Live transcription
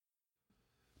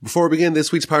Before we begin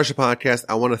this week's Parsha podcast,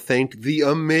 I want to thank the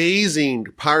amazing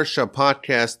Parsha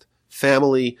podcast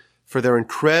family for their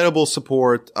incredible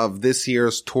support of this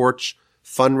year's Torch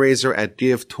fundraiser at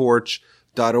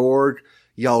givetorch.org.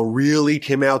 Y'all really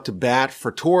came out to bat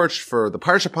for Torch, for the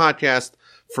Parsha podcast.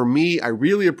 For me, I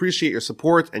really appreciate your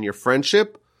support and your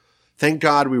friendship. Thank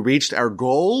God we reached our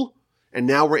goal, and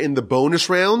now we're in the bonus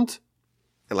round.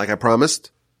 And like I promised,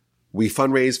 we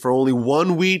fundraise for only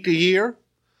 1 week a year.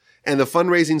 And the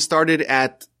fundraising started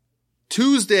at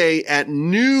Tuesday at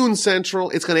noon Central.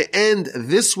 It's going to end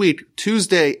this week,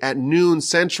 Tuesday at noon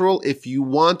Central. If you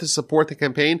want to support the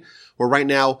campaign, where right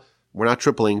now we're not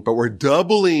tripling, but we're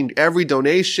doubling every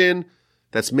donation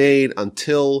that's made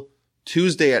until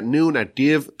Tuesday at noon at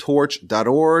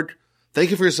givetorch.org.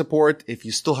 Thank you for your support. If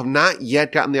you still have not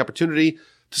yet gotten the opportunity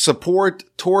to support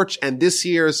Torch and this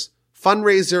year's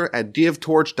fundraiser at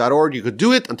givetorch.org, you could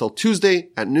do it until Tuesday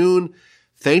at noon.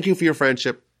 Thank you for your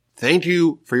friendship. Thank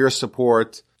you for your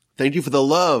support. Thank you for the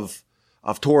love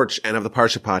of Torch and of the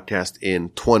Parsha podcast in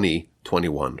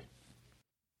 2021.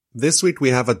 This week we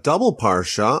have a double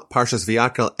Parsha, Parshas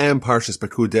Vayakhel and Parshas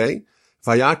Pekudei.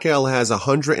 Vayakhel has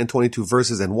 122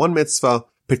 verses and 1 mitzvah.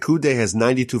 Pekudei has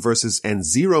 92 verses and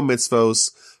 0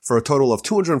 mitzvos, for a total of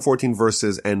 214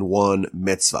 verses and 1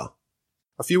 mitzvah.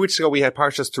 A few weeks ago we had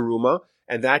Parshas Teruma,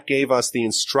 and that gave us the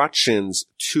instructions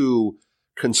to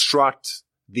construct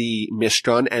the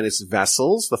Mishkan and its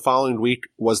vessels. The following week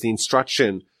was the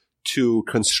instruction to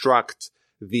construct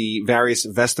the various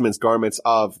vestments, garments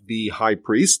of the high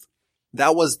priest.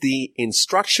 That was the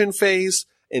instruction phase.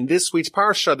 In this week's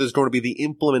Parsha, there's going to be the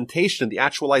implementation, the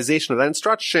actualization of that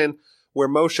instruction, where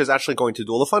Moshe is actually going to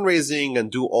do all the fundraising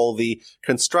and do all the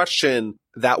construction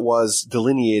that was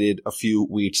delineated a few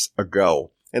weeks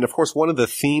ago. And of course, one of the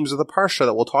themes of the Parsha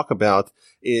that we'll talk about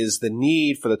is the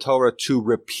need for the Torah to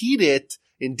repeat it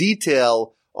in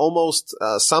detail, almost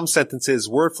some sentences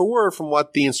word for word from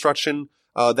what the instruction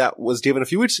that was given a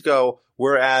few weeks ago,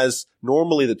 whereas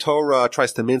normally the Torah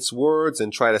tries to mince words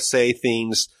and try to say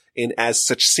things in as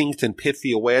succinct and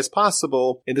pithy a way as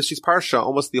possible. In this week's Parsha,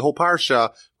 almost the whole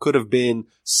Parsha could have been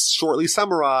shortly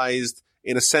summarized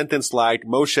in a sentence like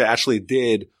Moshe actually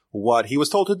did what he was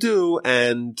told to do,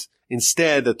 and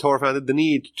instead the Torah found the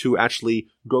need to actually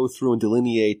go through and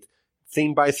delineate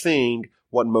thing by thing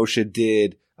what Moshe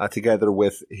did together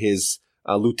with his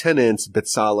lieutenants,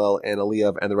 Betzalel and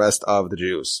Eliav and the rest of the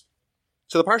Jews.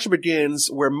 So the Parsha begins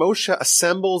where Moshe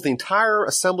assembles the entire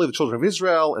assembly of the children of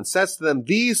Israel and says to them,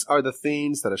 these are the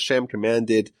things that Hashem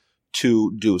commanded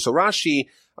to do. So Rashi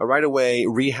right away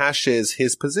rehashes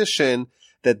his position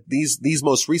that these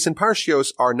most recent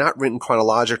Parshios are not written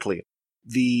chronologically.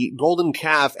 The golden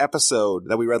calf episode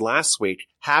that we read last week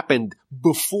happened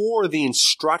before the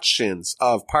instructions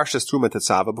of Parshas Teruma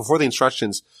Tetzaveh, before the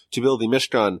instructions to build the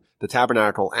Mishkan, the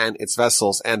tabernacle, and its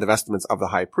vessels, and the vestments of the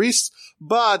high priests.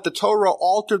 But the Torah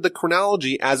altered the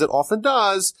chronology, as it often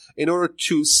does, in order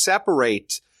to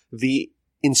separate the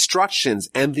instructions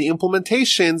and the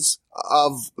implementations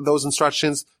of those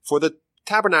instructions for the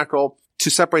tabernacle,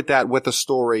 to separate that with the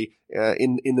story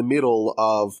in the middle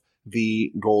of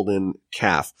the golden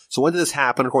calf. So when did this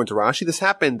happen? According to Rashi, this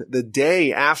happened the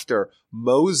day after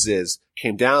Moses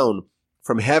came down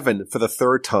from heaven for the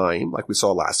third time, like we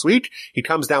saw last week. He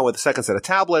comes down with the second set of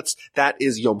tablets. That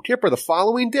is Yom Kippur. The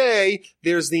following day,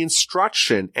 there's the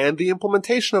instruction and the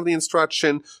implementation of the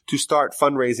instruction to start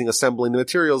fundraising, assembling the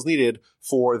materials needed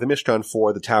for the Mishkan,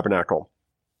 for the tabernacle.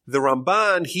 The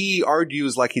Ramban, he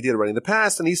argues like he did already in the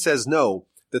past, and he says, no,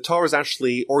 the Torah is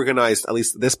actually organized, at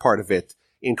least this part of it,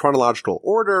 in chronological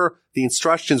order. The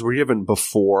instructions were given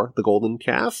before the golden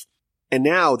calf. And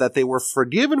now that they were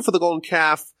forgiven for the golden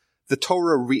calf, the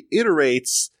Torah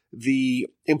reiterates the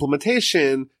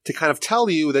implementation to kind of tell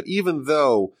you that even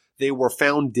though they were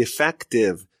found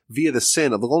defective via the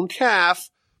sin of the golden calf,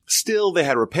 still they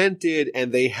had repented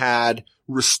and they had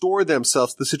restored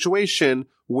themselves to the situation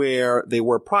where they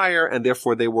were prior, and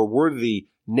therefore they were worthy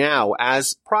now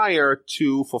as prior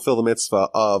to fulfill the mitzvah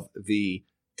of the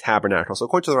tabernacle. So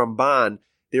according to the Ramban,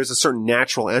 there's a certain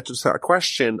natural answer to our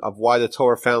question of why the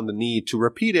Torah found the need to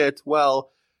repeat it.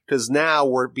 Well, because now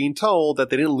we're being told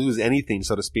that they didn't lose anything,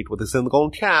 so to speak, with the sin of the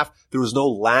golden calf. There was no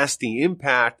lasting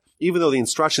impact, even though the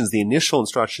instructions, the initial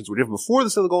instructions, were given before the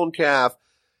sin of the golden calf,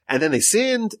 and then they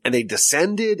sinned, and they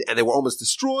descended, and they were almost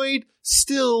destroyed.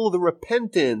 Still, the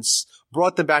repentance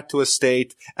brought them back to a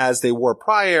state as they were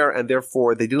prior, and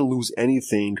therefore they didn't lose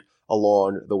anything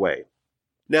along the way.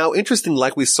 Now, interesting,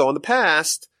 like we saw in the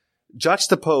past,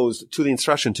 juxtaposed to the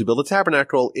instruction to build a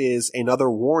tabernacle is another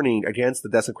warning against the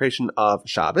desecration of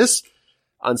Shabbos.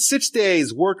 On 6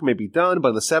 days, work may be done, but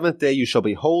on the seventh day you shall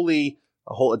be holy.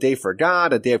 a day for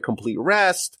God, a day of complete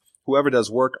rest. Whoever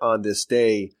does work on this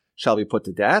day shall be put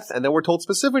to death. And then we're told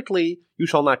specifically, you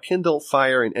shall not kindle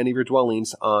fire in any of your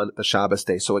dwellings on the Shabbos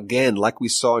day. So again, like we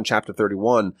saw in chapter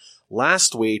 31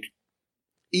 last week,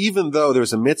 even though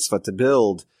there's a mitzvah to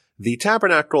build the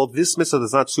tabernacle, this mitzvah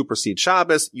does not supersede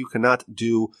Shabbos. You cannot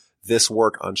do this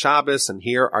work on Shabbos. And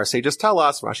here our sages tell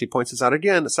us, Rashi points this out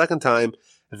again, the second time,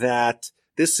 that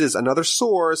this is another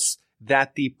source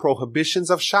that the prohibitions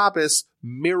of Shabbos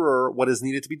mirror what is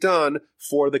needed to be done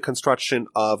for the construction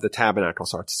of the tabernacle.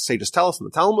 So our sages tell us in the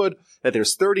Talmud that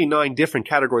there's 39 different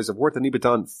categories of work that need to be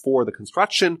done for the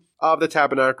construction of the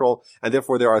tabernacle, and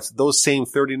therefore there are those same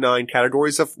 39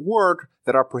 categories of work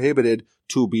that are prohibited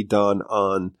to be done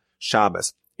on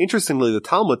Shabbos. Interestingly, the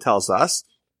Talmud tells us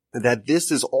that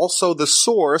this is also the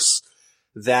source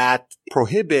that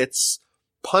prohibits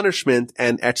punishment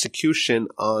and execution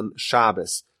on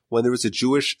Shabbos. When there is a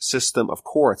Jewish system of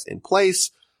courts in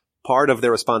place, part of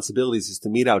their responsibilities is to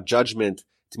mete out judgment,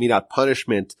 to mete out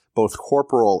punishment, both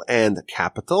corporal and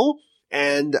capital.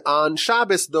 And on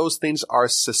Shabbos, those things are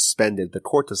suspended. The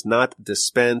court does not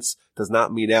dispense, does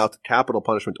not mete out capital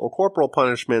punishment or corporal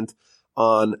punishment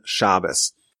on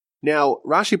Shabbos. Now,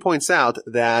 Rashi points out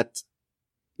that,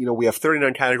 we have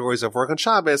 39 categories of work on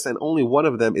Shabbos, and only one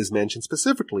of them is mentioned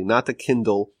specifically, not to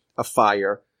kindle a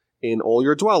fire in all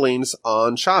your dwellings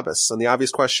on Shabbos. And the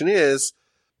obvious question is,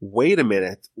 wait a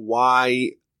minute,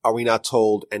 why are we not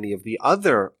told any of the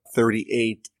other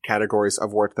 38 categories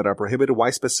of work that are prohibited?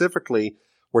 Why specifically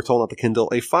we're told not to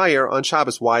kindle a fire on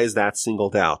Shabbos? Why is that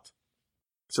singled out?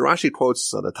 So Rashi quotes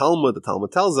the Talmud. The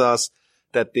Talmud tells us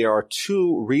that there are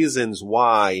two reasons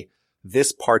why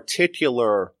this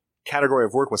particular category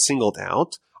of work was singled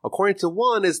out. According to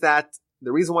one is that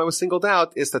the reason why it was singled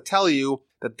out is to tell you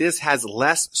that this has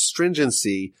less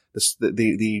stringency.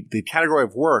 The category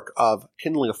of work of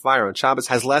kindling a fire on Shabbos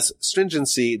has less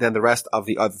stringency than the rest of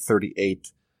the other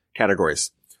 38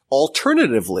 categories.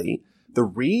 Alternatively, the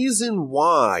reason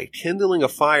why kindling a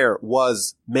fire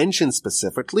was mentioned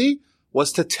specifically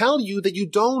was to tell you that you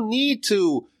don't need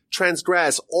to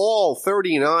transgress all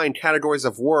 39 categories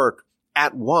of work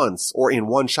at once or in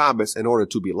one Shabbos in order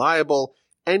to be liable.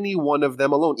 Any one of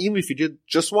them alone, even if you did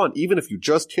just one, even if you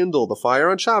just kindle the fire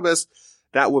on Shabbos,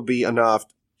 that would be enough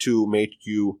to make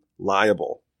you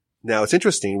liable. Now, it's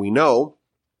interesting. We know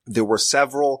there were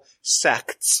several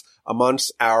sects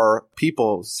amongst our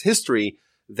people's history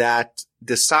that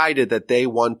decided that they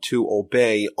want to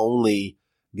obey only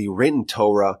the written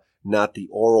Torah, not the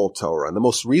oral Torah. And the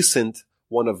most recent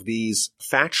one of these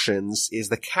factions is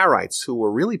the Karaites, who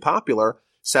were really popular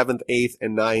 7th, 8th,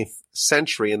 and 9th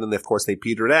century. And then, of course, they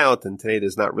petered out, and today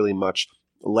there's not really much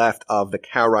left of the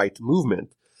Karaite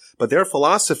movement. But their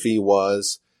philosophy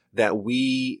was that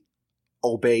we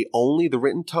obey only the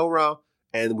written Torah,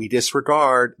 and we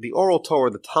disregard the oral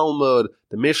Torah, the Talmud,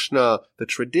 the Mishnah, the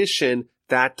tradition.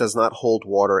 That does not hold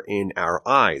water in our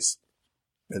eyes.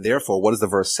 And therefore, what does the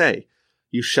verse say?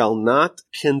 You shall not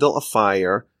kindle a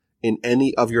fire in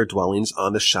any of your dwellings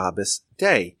on the Shabbos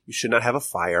day. You should not have a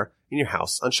fire in your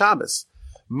house on Shabbos.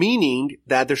 Meaning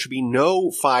that there should be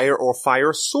no fire or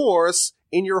fire source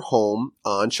in your home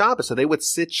on Shabbos. So they would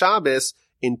sit Shabbos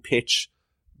in pitch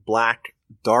black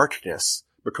darkness.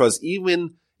 Because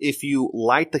even if you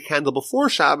light the candle before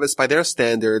Shabbos, by their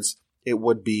standards, it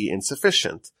would be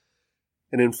insufficient.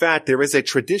 And in fact, there is a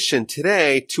tradition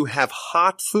today to have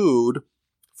hot food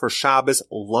for Shabbos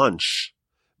lunch.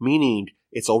 Meaning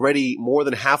it's already more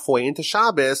than halfway into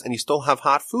Shabbos and you still have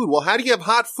hot food. Well, how do you have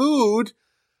hot food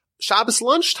Shabbos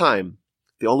lunchtime?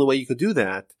 The only way you could do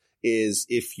that is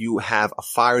if you have a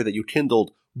fire that you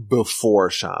kindled before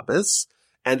Shabbos,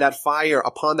 and that fire,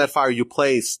 upon that fire, you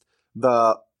placed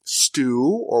the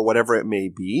stew or whatever it may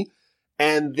be,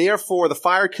 and therefore the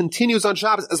fire continues on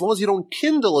Shabbos. As long as you don't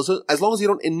kindle, as long as you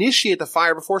don't initiate the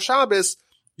fire before Shabbos,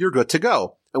 you're good to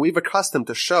go. And we've accustomed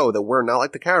to show that we're not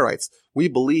like the Karaites. We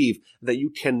believe that you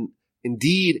can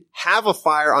indeed have a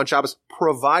fire on Shabbos,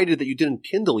 provided that you didn't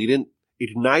kindle, you didn't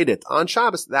ignite it on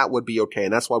Shabbos. That would be okay.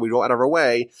 And that's why we go out of our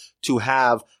way to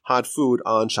have hot food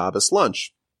on Shabbos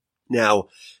lunch. Now,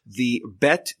 the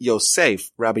Bet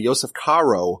Yosef, Rabbi Yosef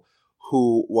Karo,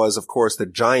 who was, of course, the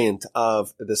giant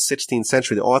of the 16th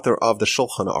century, the author of the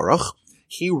Shulchan Aruch,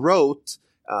 he wrote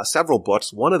several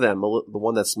books. One of them, the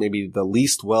one that's maybe the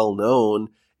least well known,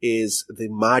 is the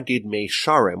Magid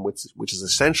Meisharim, which is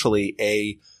essentially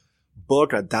a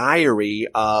book, a diary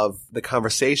of the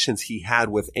conversations he had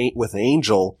with an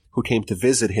angel who came to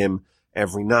visit him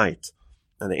every night.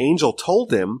 And the angel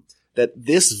told him that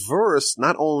this verse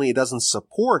not only doesn't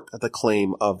support the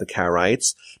claim of the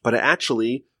Karaites, but it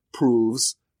actually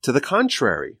proves to the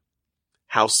contrary.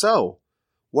 How so?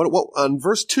 What on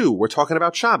verse 2, we're talking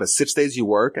about Shabbos. 6 days you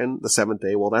work, and the 7th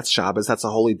day, well, that's Shabbos. That's a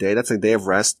holy day. That's a day of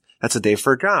rest. That's a day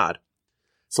for God.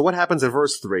 So what happens in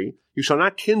verse 3? You shall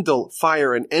not kindle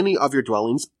fire in any of your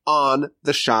dwellings on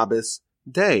the Shabbos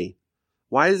day.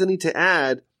 Why does it need to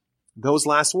add those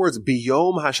last words?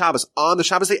 Biyom HaShabbos, on the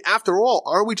Shabbos day. After all,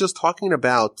 aren't we just talking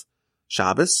about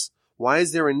Shabbos? Why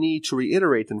is there a need to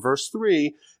reiterate in verse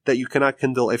 3 that you cannot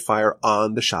kindle a fire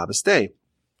on the Shabbos day?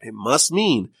 It must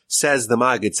mean, says the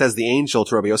Maggid, says the angel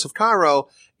to Rabbi Yosef Karo,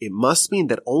 it must mean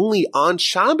that only on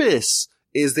Shabbos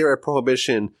is there a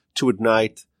prohibition to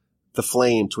ignite the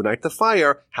flame, to ignite the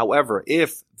fire. However,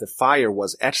 if the fire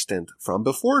was extant from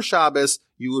before Shabbos,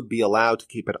 you would be allowed to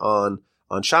keep it on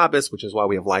Shabbos, which is why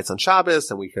we have lights on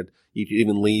Shabbos, and you could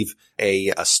even leave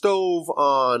a stove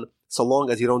on. So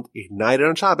long as you don't ignite it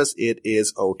on Shabbos, it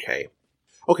is okay.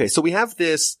 Okay, so we have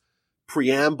this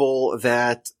preamble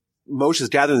that Moshe is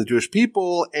gathering the Jewish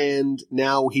people, and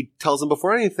now he tells them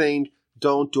before anything,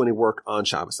 don't do any work on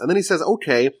Shabbos. And then he says,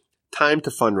 okay, time to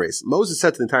fundraise. Moses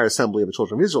said to the entire assembly of the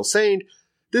children of Israel, saying,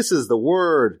 this is the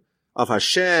word of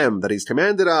Hashem that he's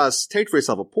commanded us. Take for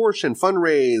yourself a portion,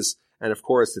 fundraise. And of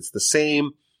course, it's the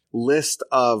same list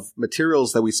of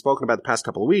materials that we've spoken about the past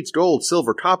couple of weeks. Gold,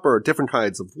 silver, copper, different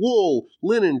kinds of wool,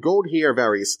 linen, goat hair,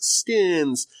 various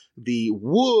skins, the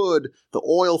wood, the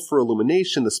oil for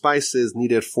illumination, the spices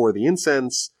needed for the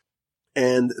incense,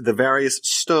 and the various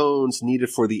stones needed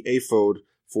for the ephod,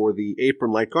 for the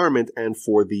apron-like garment, and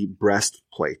for the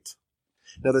breastplate.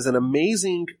 Now, there's an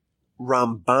amazing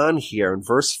Ramban here in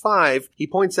verse 5. He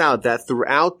points out that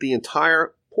throughout the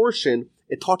entire portion,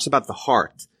 it talks about the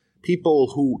heart.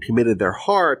 People who committed their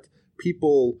heart,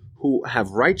 people who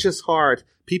have righteous heart,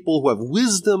 people who have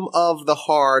wisdom of the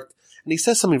heart. And he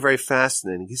says something very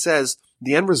fascinating. He says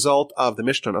the end result of the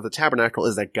Mishkan, of the tabernacle,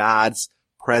 is that God's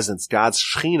presence, God's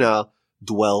Shekhinah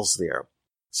dwells there.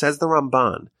 Says the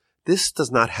Ramban, this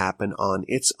does not happen on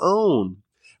its own.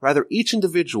 Rather, each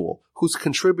individual who's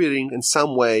contributing in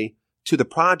some way to the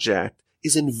project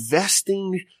is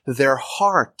investing their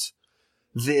heart,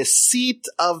 the seat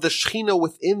of the Shekhinah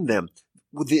within them,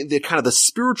 the kind of the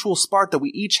spiritual spark that we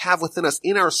each have within us,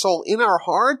 in our soul, in our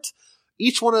heart.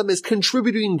 Each one of them is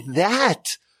contributing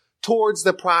that towards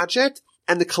the project,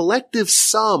 and the collective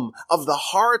sum of the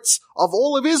hearts of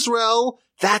all of Israel,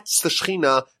 that's the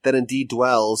Shekhinah that indeed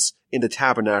dwells in the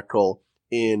tabernacle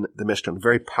in the Mishkan.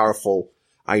 Very powerful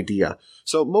idea.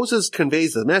 So Moses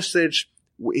conveys the message.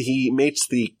 He makes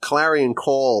the clarion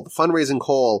call, the fundraising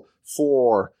call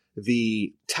for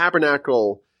the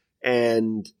tabernacle,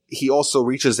 and he also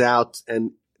reaches out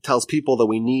and tells people that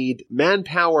we need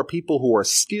manpower, people who are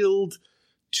skilled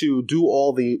to do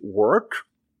all the work,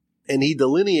 and he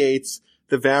delineates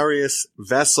the various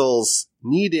vessels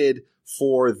needed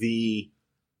for the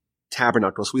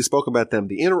tabernacle. So we spoke about them: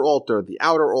 the inner altar, the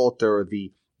outer altar,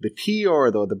 the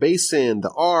kior, the basin,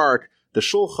 the ark, the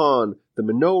shulchan, the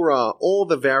menorah, all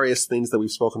the various things that we've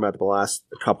spoken about the last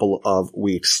couple of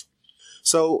weeks.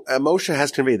 So Moshe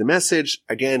has conveyed the message.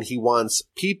 Again, he wants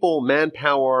people,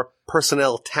 manpower,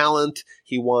 personnel, talent.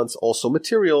 He wants also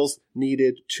materials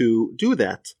needed to do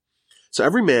that. So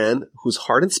every man whose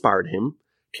heart inspired him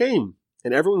came,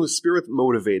 and everyone whose spirit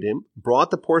motivated him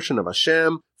brought the portion of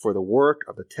Hashem for the work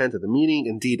of the tent of the meeting.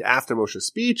 Indeed, after Moshe's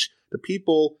speech, the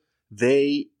people,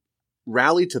 they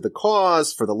rallied to the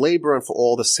cause for the labor and for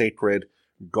all the sacred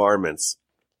garments.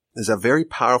 There's a very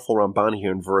powerful Ramban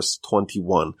here in verse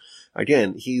 21.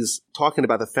 Again, he's talking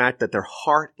about the fact that their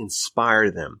heart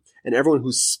inspired them, and everyone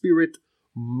whose spirit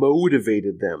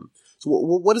motivated them. So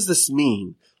what does this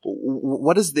mean?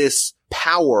 What is this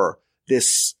power,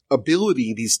 this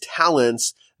ability, these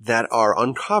talents that are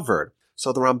uncovered?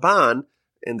 So the Ramban,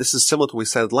 and this is similar to what we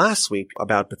said last week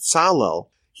about Bezalel,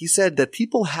 he said that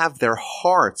people have their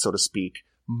heart, so to speak,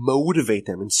 motivate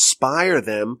them, inspire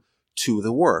them to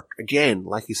the work. Again,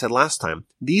 like he said last time,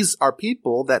 these are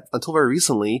people that until very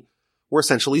recently were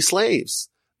essentially slaves.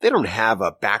 They don't have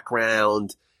a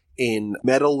background in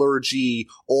metallurgy,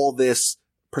 all this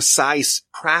precise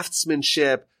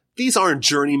craftsmanship. These aren't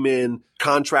journeymen,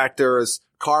 contractors,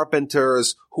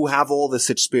 carpenters who have all this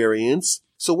experience.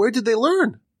 So where did they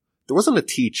learn? There wasn't a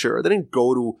teacher. They didn't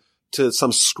go to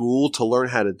some school to learn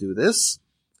how to do this.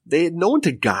 They had no one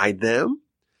to guide them.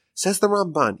 Says the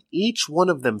Ramban, each one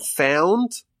of them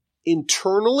found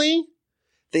internally,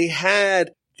 they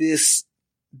had this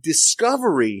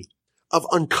discovery of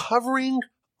uncovering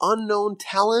unknown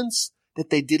talents that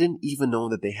they didn't even know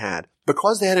that they had.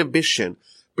 Because they had ambition,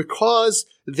 because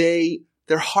their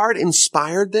heart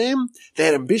inspired them, they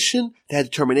had ambition, they had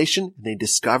determination, and they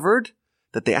discovered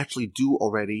that they actually do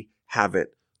already have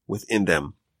it within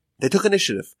them. They took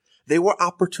initiative. They were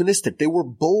opportunistic. They were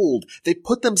bold. They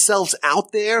put themselves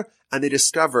out there and they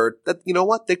discovered that, you know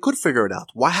what? They could figure it out.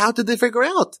 Why? How did they figure it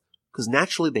out? Because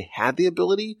naturally they had the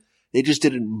ability. They just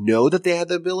didn't know that they had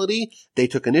the ability. They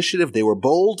took initiative. They were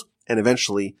bold. And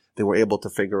eventually they were able to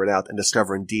figure it out and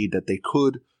discover indeed that they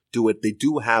could do it. They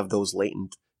do have those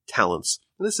latent talents.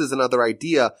 And this is another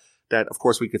idea that, of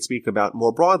course, we could speak about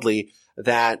more broadly,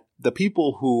 that the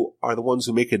people who are the ones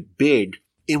who make it big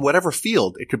in whatever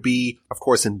field, it could be, of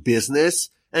course, in business,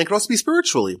 and it could also be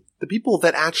spiritually. The people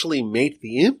that actually make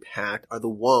the impact are the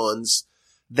ones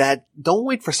that don't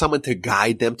wait for someone to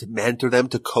guide them, to mentor them,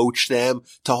 to coach them,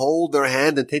 to hold their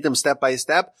hand and take them step by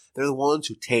step. They're the ones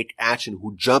who take action,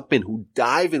 who jump in, who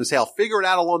dive in and say, I'll figure it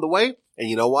out along the way. And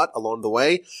you know what? Along the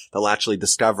way, they'll actually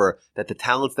discover that the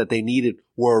talents that they needed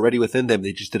were already within them.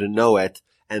 They just didn't know it.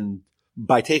 And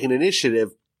by taking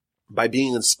initiative, by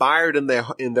being inspired in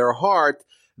their heart,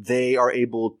 they are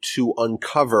able to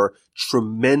uncover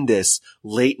tremendous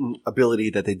latent ability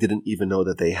that they didn't even know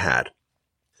that they had.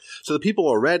 So the people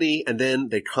are ready, and then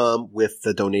they come with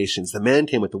the donations. The men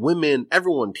came with the women.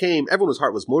 Everyone came. Everyone's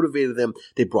heart was motivated them.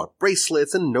 They brought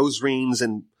bracelets and nose rings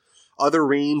and other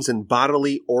rings and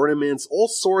bodily ornaments, all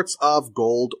sorts of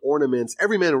gold ornaments.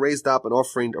 Every man raised up an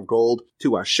offering of gold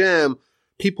to Hashem.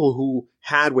 People who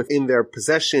had within their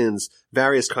possessions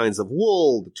various kinds of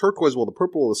wool, the turquoise wool, the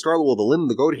purple wool, the scarlet wool, the linen,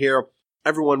 the goat hair.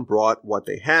 Everyone brought what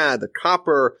they had, the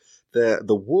copper, the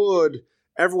wood.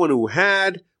 Everyone who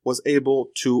had was able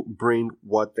to bring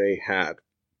what they had.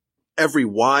 Every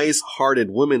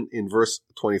wise-hearted woman, in verse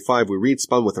 25, we read,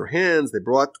 spun with her hands. They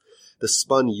brought the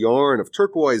spun yarn of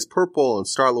turquoise, purple, and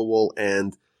scarlet wool,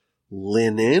 and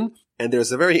linen. And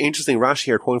there's a very interesting Rashi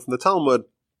here quoting from the Talmud.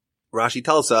 Rashi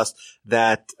tells us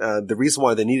that the reason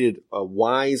why they needed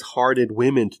wise-hearted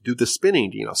women to do the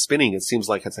spinning, spinning, it seems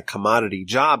like it's a commodity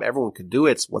job. Everyone could do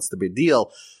it. So what's the big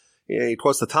deal? He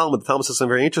quotes the Talmud. The Talmud says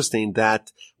something very interesting,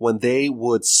 that when they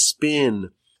would spin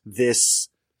this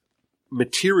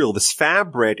material, this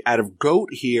fabric out of goat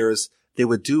hairs, they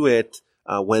would do it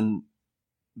when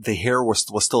the hair was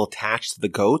still attached to the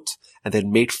goat, and they'd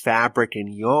make fabric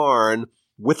and yarn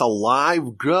with a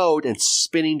live goat and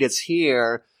spinning its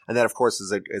hair. And that, of course,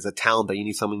 is a talent that you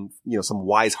need some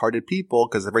wise-hearted people,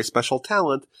 because it's a very special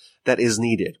talent that is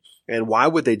needed. And why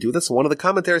would they do this? One of the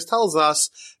commentaries tells us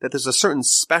that there's a certain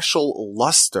special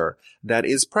luster that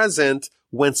is present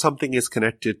when something is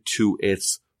connected to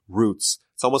its roots.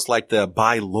 It's almost like the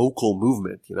buy local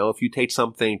movement. If you take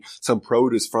some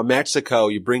produce from Mexico,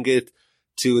 you bring it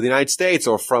to the United States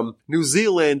or from New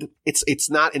Zealand, it's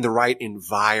not in the right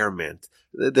environment.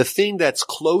 The thing that's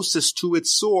closest to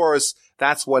its source,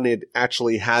 that's when it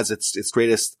actually has its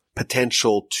greatest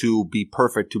potential to be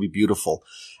perfect, to be beautiful.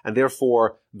 And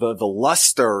therefore, the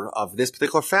luster of this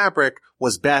particular fabric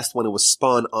was best when it was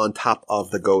spun on top of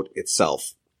the goat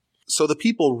itself. So the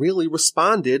people really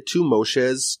responded to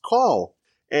Moshe's call,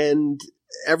 and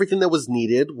everything that was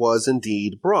needed was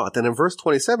indeed brought. And in verse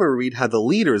 27, we read how the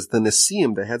leaders, the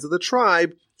Nesiim, the heads of the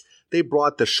tribe, they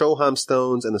brought the shoham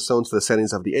stones and the stones for the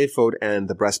settings of the ephod and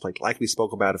the breastplate. Like we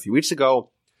spoke about a few weeks ago,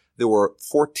 there were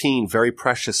 14 very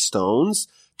precious stones,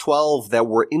 12 that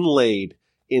were inlaid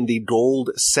in the gold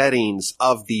settings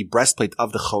of the breastplate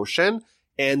of the Choshen,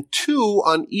 and 2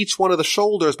 on each one of the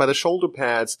shoulders by the shoulder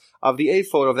pads of the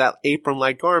ephod, of that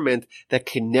apron-like garment that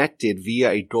connected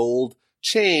via a gold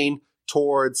chain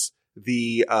towards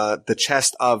the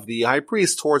chest of the high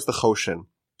priest, towards the Choshen.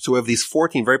 So we have these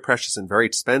 14 very precious and very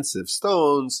expensive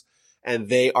stones, and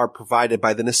they are provided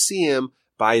by the Nesiim,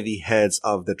 by the heads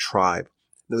of the tribe.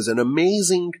 There was an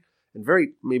amazing and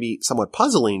very maybe somewhat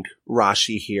puzzling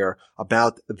Rashi here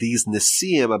about these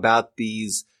Nesiim, about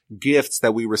these gifts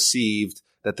that we received,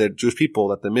 that the Jewish people,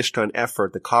 that the Mishkan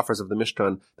effort, the coffers of the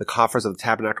Mishkan, the coffers of the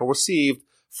tabernacle received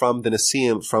from the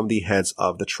Nesiim, from the heads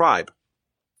of the tribe.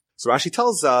 So Rashi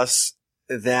tells us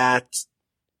that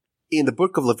in the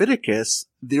book of Leviticus,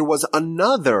 there was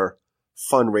another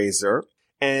fundraiser,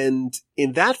 and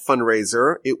in that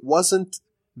fundraiser, it wasn't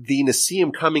the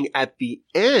Nesiim coming at the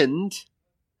end.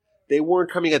 They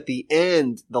weren't coming at the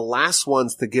end, the last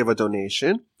ones to give a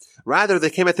donation. Rather, they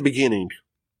came at the beginning.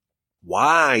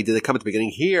 Why did they come at the beginning?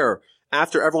 Here,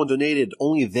 after everyone donated,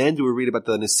 only then do we read about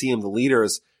the Nesiim, the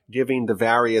leaders, giving the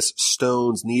various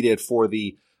stones needed for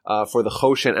the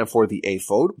Choshen and for the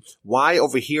ephod. Why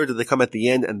over here did they come at the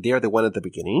end and there they went at the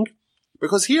beginning?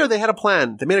 Because here they had a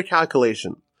plan. They made a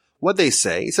calculation. What they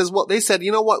say? He says, well, they said,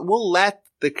 you know what? We'll let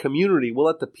the community, we'll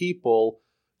let the people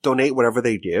donate whatever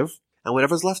they give, and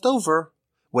whatever's left over,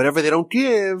 whatever they don't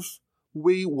give,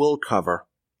 we will cover.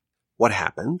 What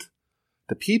happened?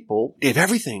 The people gave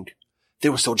everything. They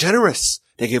were so generous.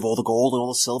 They gave all the gold and all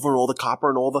the silver and all the copper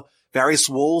and all the various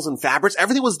wools and fabrics.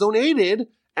 Everything was donated,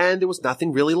 and there was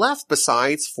nothing really left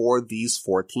besides for these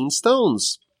 14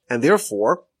 stones. And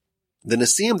therefore, the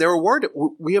Nesiim, they were worried,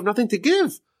 we have nothing to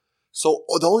give. So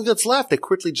the only thing that's left, they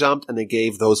quickly jumped and they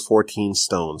gave those 14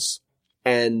 stones.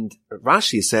 And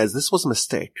Rashi says this was a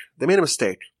mistake. They made a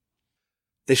mistake.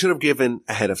 They should have given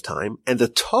ahead of time. And the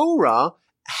Torah,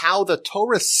 how the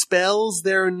Torah spells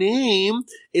their name,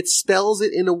 it spells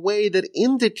it in a way that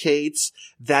indicates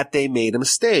that they made a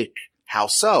mistake. How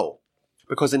so?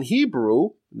 Because in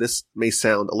Hebrew, this may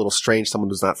sound a little strange, someone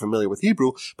who's not familiar with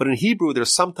Hebrew, but in Hebrew,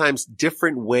 there's sometimes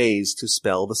different ways to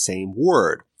spell the same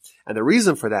word. And the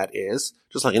reason for that is,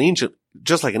 just like in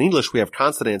English, we have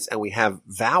consonants and we have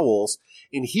vowels.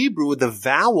 In Hebrew, the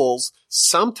vowels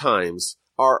sometimes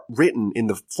are written in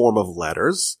the form of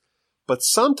letters, but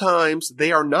sometimes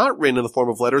they are not written in the form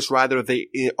of letters. Rather, they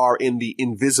are in the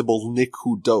invisible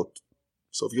nikudot.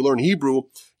 So if you learn Hebrew,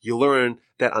 you learn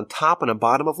that on top and the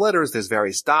bottom of letters, there's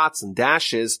various dots and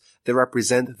dashes that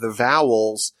represent the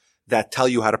vowels that tell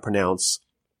you how to pronounce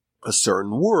a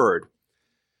certain word.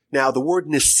 Now, the word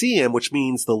Nesiim, which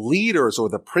means the leaders or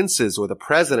the princes or the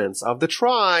presidents of the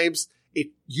tribes, it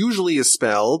usually is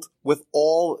spelled with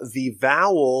all the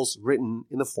vowels written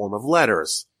in the form of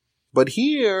letters. But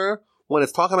here, when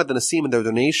it's talking about the Nesiim and their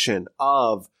donation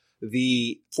of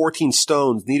the 14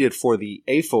 stones needed for the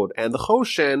ephod and the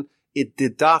choshen, it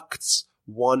deducts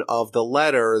one of the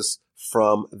letters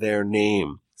from their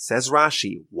name. Says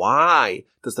Rashi, why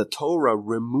does the Torah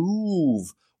remove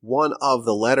one of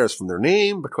the letters from their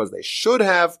name? Because they should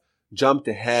have jumped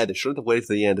ahead. They shouldn't have waited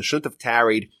to the end. They shouldn't have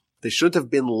tarried. They shouldn't have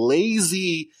been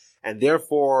lazy. And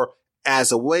therefore,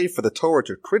 as a way for the Torah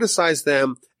to criticize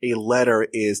them, a letter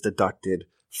is deducted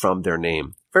from their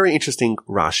name. Very interesting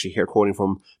Rashi here, quoting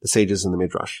from the sages in the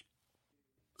Midrash.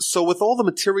 So with all the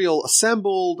material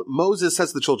assembled, Moses says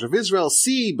to the children of Israel,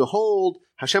 see, behold,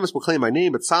 Hashem has proclaimed my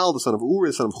name, Betzalel, the son of Uri,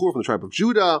 the son of Hur, from the tribe of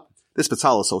Judah. This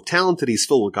Betzalel is so talented, he's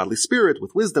filled with godly spirit,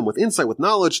 with wisdom, with insight, with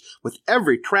knowledge, with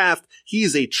every craft. He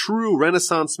is a true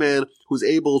Renaissance man who's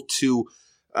able to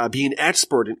be an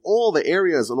expert in all the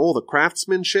areas and all the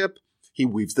craftsmanship. He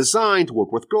weaves design to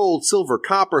work with gold, silver,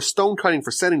 copper, stone cutting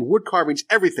for setting, wood carvings,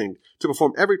 everything to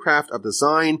perform every craft of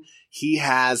design. He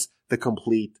has the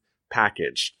complete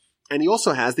package. And he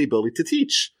also has the ability to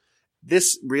teach.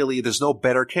 This really, there's no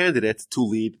better candidate to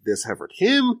lead this effort.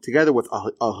 Him, together with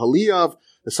Ahaliav,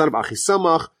 the son of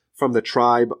Achisamach, from the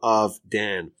tribe of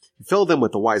Dan. He filled them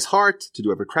with a wise heart to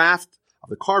do every craft of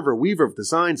the carver, weaver of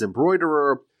designs,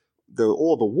 embroiderer,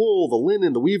 all the wool, the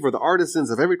linen, the weaver, the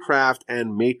artisans of every craft,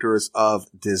 and makers of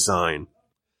design.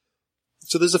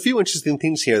 So there's a few interesting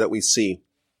things here that we see.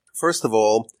 First of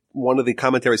all, one of the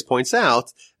commentaries points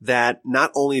out that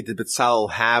not only did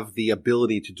Betzalel have the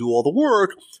ability to do all the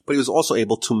work, but he was also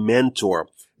able to mentor.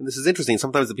 And this is interesting.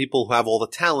 Sometimes the people who have all the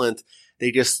talent,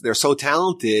 they're so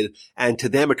talented, and to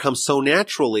them it comes so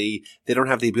naturally, they don't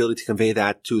have the ability to convey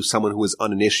that to someone who is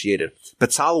uninitiated.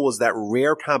 Betzalel was that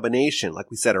rare combination,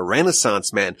 like we said, a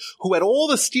Renaissance man, who had all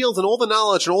the skills and all the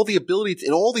knowledge and all the ability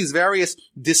in all these various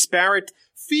disparate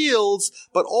fields,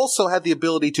 but also had the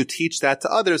ability to teach that to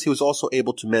others. He was also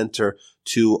able to mentor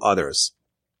to others.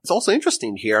 It's also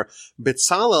interesting here,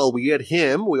 Betzalel, we get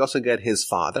him, we also get his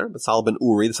father, Betzalel ben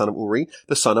Uri, the son of Uri,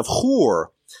 the son of Hur.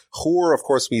 Hur, of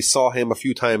course, we saw him a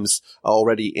few times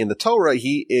already in the Torah.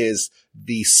 He is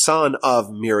the son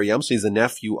of Miriam, so he's the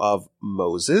nephew of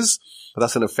Moses.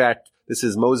 Thus, in effect, this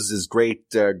is Moses'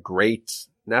 great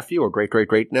nephew or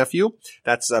great nephew.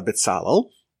 That's Betzalel.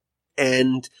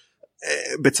 And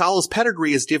Betzalel's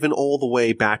pedigree is given all the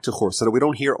way back to Hur, so that we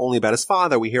don't hear only about his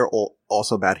father, we hear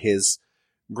also about his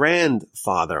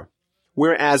grandfather.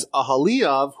 Whereas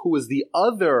Ahaliav, who is the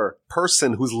other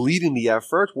person who's leading the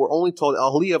effort, we're only told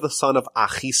Ahaliav, the son of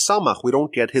Achisamach. We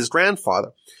don't get his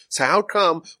grandfather. So how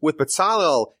come with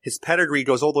Betzalel, his pedigree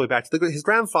goes all the way back to his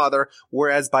grandfather,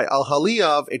 whereas by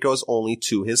Ahaliav, it goes only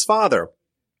to his father?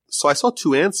 So I saw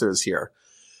two answers here.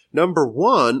 Number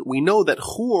one, we know that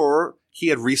Hur, he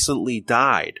had recently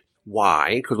died.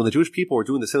 Why? Because when the Jewish people were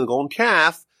doing the sin of the golden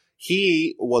calf,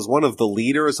 he was one of the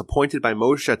leaders appointed by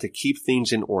Moshe to keep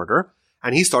things in order.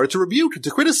 And he started to rebuke,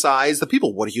 to criticize the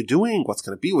people. What are you doing? What's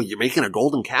going to be? Well, you're making a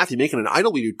golden calf? You're making an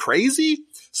idol? Are you crazy?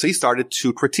 So he started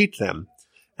to critique them.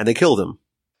 And they killed him.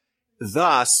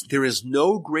 Thus, there is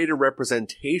no greater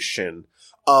representation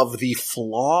of the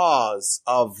flaws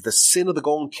of the sin of the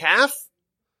golden calf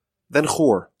than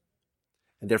Hur.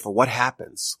 And therefore, what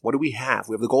happens? What do we have?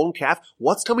 We have the golden calf.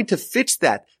 What's coming to fix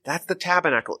that? That's the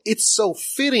tabernacle. It's so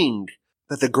fitting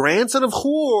that the grandson of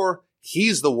Hur,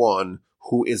 he's the one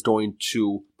who is going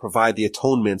to provide the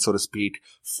atonement, so to speak,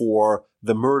 for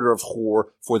the murder of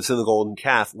Hur, for the sin of the golden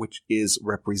calf, which is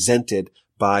represented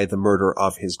by the murder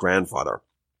of his grandfather.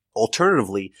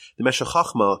 Alternatively, the Meshech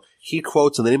Chochmah, he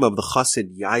quotes in the name of the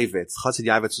Chassid Yavitz. Chassid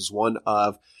Yavitz was one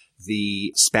of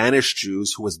the Spanish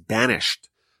Jews who was banished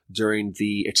during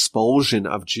the expulsion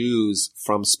of Jews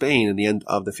from Spain in the end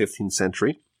of the 15th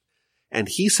century. And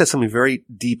he says something very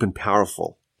deep and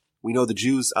powerful. We know the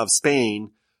Jews of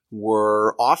Spain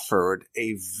were offered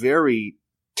a very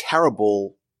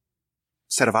terrible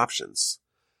set of options.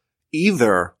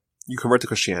 Either you convert to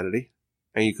Christianity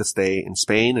and you could stay in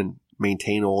Spain and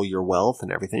maintain all your wealth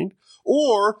and everything,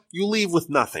 or you leave with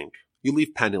nothing. You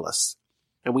leave penniless.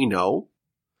 And we know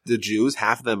the Jews,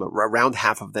 around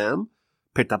half of them,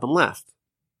 picked up and left.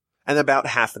 And about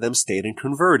half of them stayed and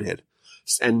converted.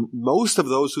 And most of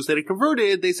those who stayed and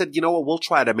converted, they said, you know what, we'll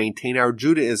try to maintain our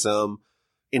Judaism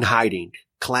in hiding,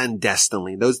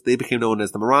 clandestinely. They became known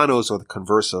as the Marranos or the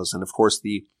Conversos. And of course,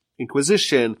 the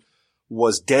Inquisition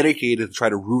was dedicated to try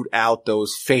to root out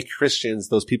those fake Christians,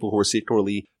 those people who were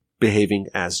secretly behaving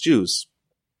as Jews.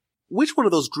 Which one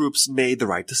of those groups made the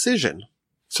right decision?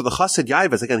 So the Chassid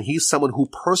Yavitz, again, he's someone who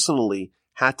personally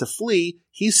had to flee.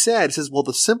 He says, well,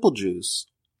 the simple Jews,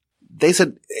 they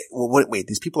said, well, wait,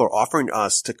 these people are offering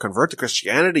us to convert to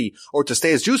Christianity or to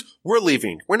stay as Jews. We're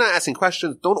leaving. We're not asking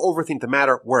questions. Don't overthink the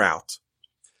matter. We're out.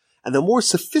 And the more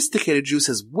sophisticated Jew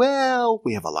says, well,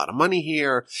 we have a lot of money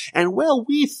here. And well,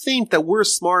 we think that we're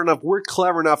smart enough, we're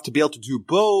clever enough to be able to do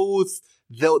both.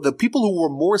 The people who were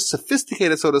more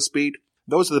sophisticated, so to speak,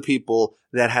 those are the people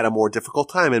that had a more difficult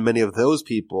time. And many of those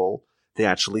people, they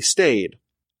actually stayed.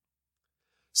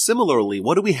 Similarly,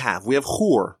 what do we have? We have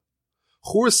Hur.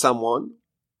 Hur is someone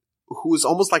who is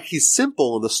almost like he's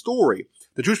simple in the story.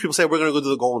 The Jewish people say, we're going to go to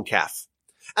the golden calf.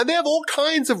 And they have all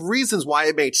kinds of reasons why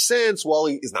it makes sense. Well,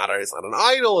 it's not an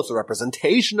idol. It's a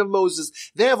representation of Moses.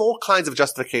 They have all kinds of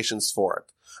justifications for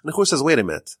it. And Hur says, wait a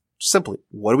minute. Simply,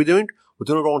 what are we doing? We're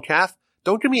doing a golden calf?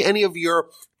 Don't give me any of your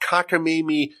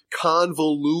cockamamie,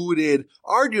 convoluted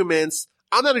arguments.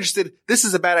 I'm not interested. This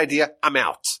is a bad idea. I'm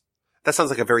out. That sounds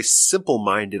like a very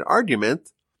simple-minded argument.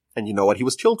 And you know what? He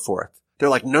was killed for it. They're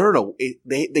like, no.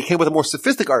 They came with a more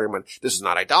sophisticated argument. This is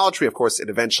not idolatry. Of course, it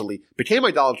eventually became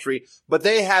idolatry, but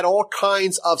they had all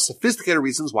kinds of sophisticated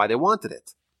reasons why they wanted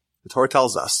it. The Torah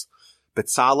tells us,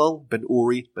 Betzalel ben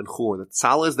Uri ben Hur, that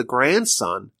Betzalel is the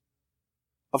grandson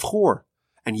of Hur.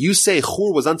 And you say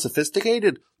Hur was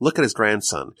unsophisticated? Look at his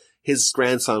grandson. His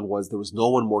grandson there was no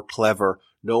one more clever,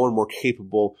 no one more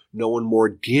capable, no one more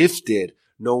gifted,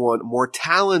 no one more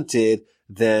talented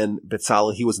than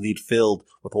Betzalel. He was indeed filled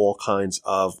with all kinds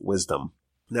of wisdom.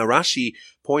 Now Rashi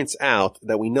points out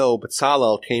that we know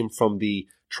Betzalel came from the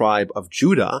tribe of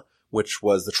Judah, which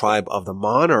was the tribe of the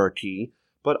monarchy,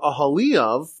 but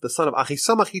Aholiav, the son of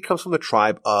Achisamach, he comes from the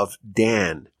tribe of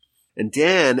Dan. And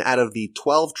Dan, out of the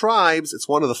 12 tribes, it's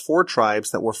one of the 4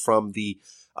 tribes that were from the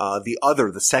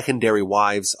secondary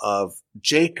wives of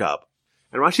Jacob.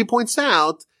 And Rashi points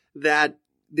out that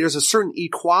there's a certain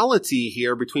equality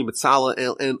here between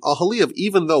Betzalel and Aholiav,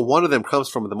 even though one of them comes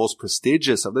from the most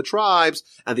prestigious of the tribes,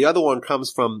 and the other one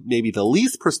comes from maybe the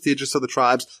least prestigious of the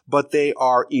tribes, but they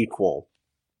are equal.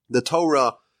 The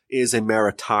Torah is a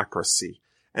meritocracy,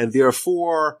 and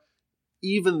therefore,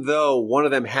 even though one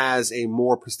of them has a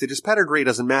more prestigious pedigree, it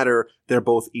doesn't matter, they're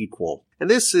both equal. And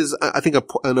this is, I think,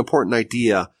 an important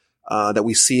idea that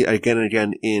we see again and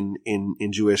again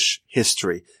in Jewish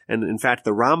history. And in fact,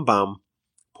 the Rambam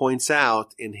points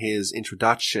out in his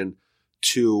introduction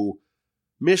to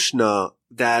Mishnah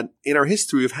that in our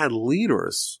history we've had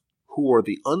leaders who were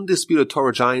the undisputed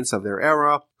Torah giants of their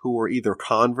era, who were either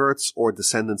converts or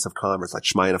descendants of converts, like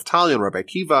Shmai Naftali and Rabbi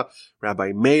Akiva,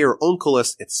 Rabbi Meir,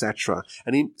 Onkelos, etc.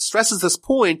 And he stresses this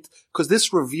point because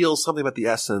this reveals something about the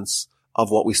essence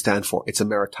of what we stand for. It's a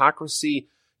meritocracy.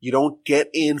 You don't get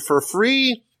in for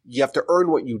free. You have to earn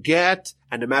what you get.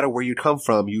 And no matter where you come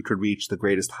from, you could reach the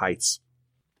greatest heights.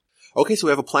 Okay, so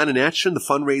we have a plan in action. The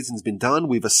fundraising's been done.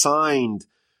 We've assigned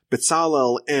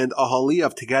Betzalel and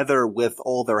Aholiav together with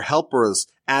all their helpers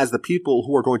as the people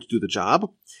who are going to do the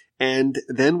job. And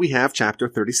then we have chapter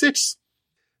 36.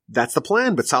 That's the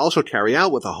plan. Betzalel shall carry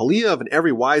out with Aholiav and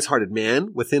every wise-hearted man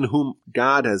within whom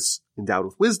God has endowed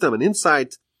with wisdom and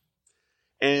insight.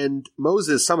 And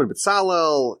Moses summoned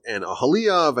Betzalel and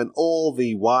Aholiav and all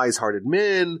the wise-hearted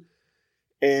men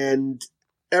and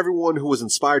everyone who was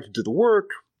inspired to do the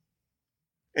work.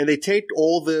 And they take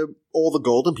all the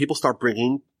gold, and people start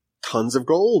bringing tons of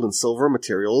gold and silver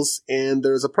materials, and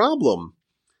there's a problem.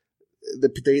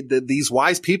 These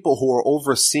wise people who are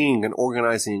overseeing and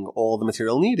organizing all the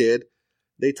material needed,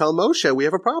 they tell Moshe, we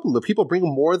have a problem. The people bring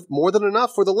more than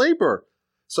enough for the labor.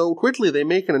 So quickly they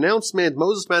make an announcement.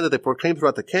 Moses commanded, they proclaim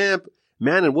throughout the camp,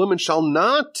 man and woman shall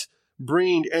not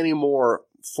bring any more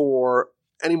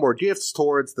gifts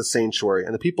towards the sanctuary.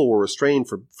 And the people were restrained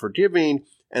for giving,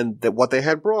 and that what they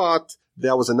had brought,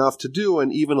 that was enough to do,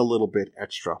 and even a little bit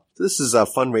extra. So this is a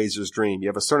fundraiser's dream. You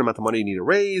have a certain amount of money you need to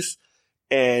raise,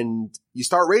 and you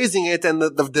start raising it, and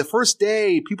the first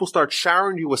day, people start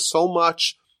showering you with so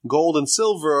much gold and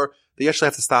silver that you actually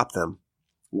have to stop them.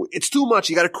 It's too much.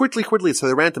 You got to quickly. So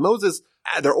they ran to Moses.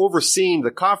 They're overseeing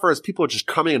the coffers. People are just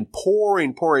coming and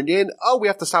pouring in. Oh, we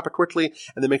have to stop it quickly.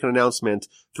 And they make an announcement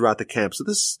throughout the camp. So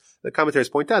the commentaries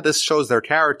point out, this shows their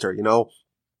character.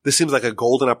 This seems like a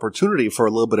golden opportunity for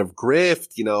a little bit of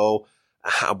grift.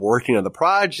 I'm working on the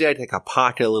project. I got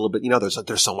pocket a little bit.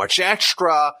 There's so much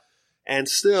extra. And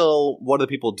still, what do the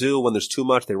people do when there's too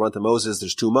much? They run to Moses.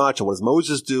 There's too much. And what does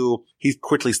Moses do? He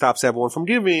quickly stops everyone from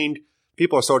giving.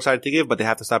 People are so excited to give, but they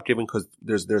have to stop giving because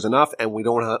there's enough, and we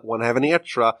don't want to have any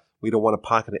extra. We don't want to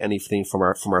pocket anything from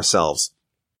ourselves.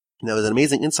 Now, there's an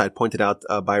amazing insight pointed out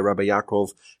by Rabbi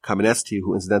Yaakov Kamenetsky,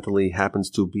 who incidentally happens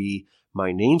to be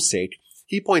my namesake.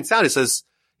 He points out, he says,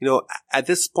 at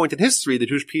this point in history, the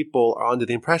Jewish people are under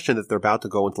the impression that they're about to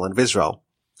go into the land of Israel.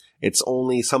 It's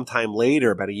only sometime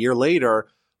later, about a year later,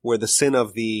 where the sin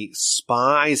of the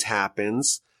spies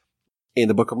happens in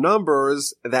the book of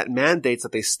Numbers that mandates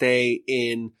that they stay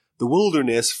in the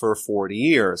wilderness for 40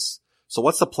 years. So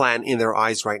what's the plan in their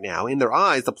eyes right now? In their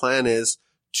eyes, the plan is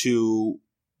to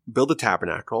build a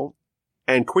tabernacle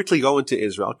and quickly go into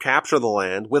Israel, capture the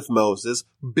land with Moses,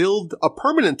 build a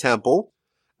permanent temple,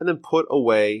 and then put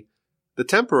away the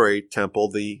temporary temple,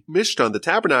 the Mishkan, the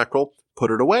tabernacle,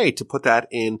 put it away, to put that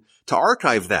in, to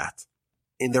archive that.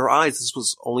 In their eyes, this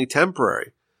was only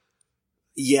temporary.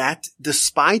 Yet,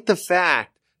 despite the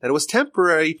fact that it was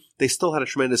temporary, they still had a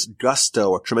tremendous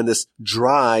gusto, a tremendous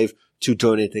drive to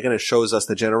donate. It again, it shows us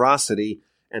the generosity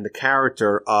and the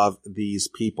character of these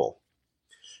people.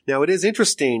 Now, it is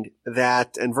interesting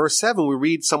that in verse 7, we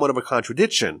read somewhat of a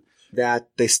contradiction, that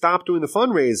they stopped doing the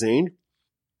fundraising,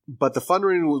 but the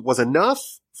fundraising was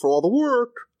enough for all the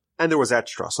work, and there was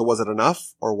extra. So was it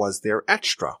enough, or was there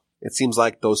extra? It seems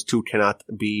like those two cannot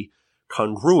be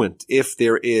congruent. If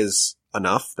there is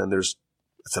enough, then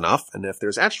it's enough. And if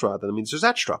there's extra, then it means there's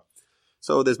extra.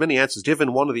 So there's many answers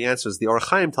given. One of the answers, the Or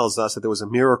Chaim tells us that there was a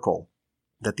miracle,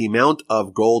 that the amount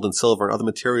of gold and silver and other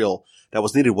material that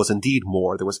was needed was indeed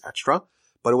more. There was extra,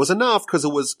 but it was enough because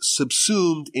it was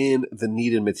subsumed in the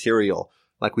needed material.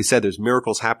 Like we said, there's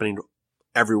miracles happening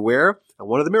everywhere. And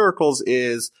one of the miracles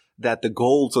is that the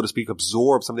gold, so to speak,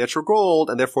 absorbed some of the extra gold,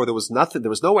 and therefore there was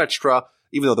no extra.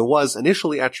 Even though there was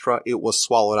initially extra, it was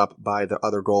swallowed up by the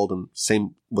other gold, and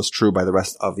same was true by the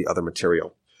rest of the other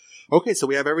material. Okay, so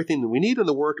we have everything that we need, and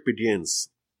the work begins.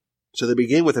 So they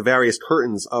begin with the various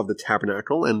curtains of the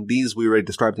tabernacle, and these we already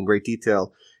described in great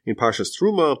detail in Parshas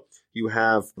Truma. You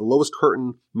have the lowest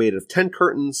curtain made of 10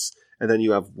 curtains, and then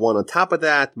you have one on top of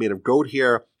that made of goat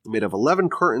hair, made of 11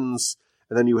 curtains,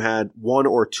 and then you had one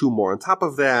or two more on top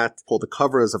of that, called the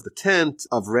covers of the tent,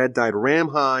 of red dyed ram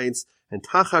hides and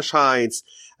tachash hides.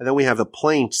 And then we have the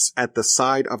planks at the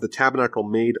side of the tabernacle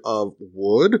made of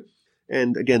wood.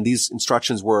 And again, these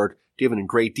instructions were given in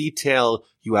great detail.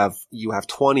 You have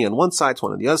 20 on one side,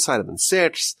 20 on the other side, and then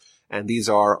 6. And these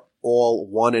are all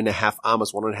 1.5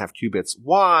 amas, 1.5 cubits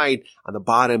wide. On the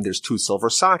bottom, there's 2 silver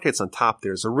sockets. On top,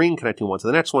 there's a ring connecting one to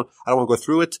the next one. I don't want to go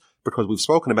through it because we've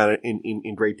spoken about it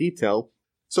in great detail.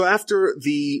 So after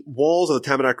the walls of the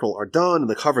tabernacle are done and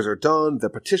the covers are done, the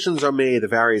partitions are made, the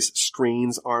various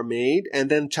screens are made,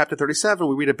 and then chapter 37,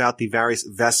 we read about the various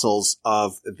vessels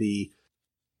of the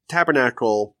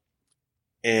tabernacle,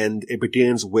 and it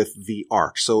begins with the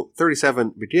ark. So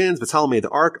 37 begins, Bezalel made the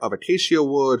ark of acacia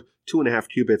wood, 2.5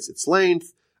 cubits its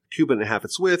length, 1.5 cubits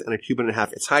its width, and 1.5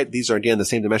 cubits its height. These are again the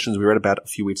same dimensions we read about a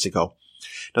few weeks ago.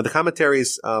 Now the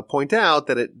commentaries point out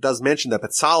that it does mention that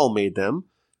Bezalel made them,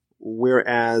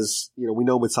 whereas, we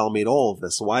know Bezalel made all of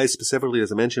this. So why specifically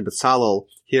does it mention Bezalel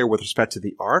here with respect to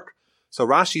the ark? So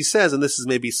Rashi says, and this is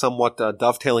maybe somewhat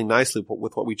dovetailing nicely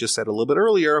with what we just said a little bit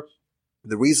earlier,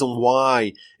 the reason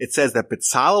why it says that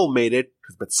Bezalel made it,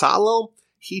 because Bezalel,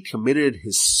 he committed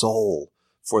his soul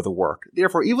for the work.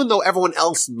 Therefore, even though everyone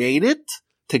else made it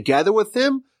together with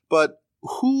him, but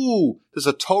who does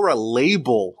the Torah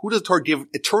label? Who does the Torah give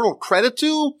eternal credit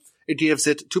to? It gives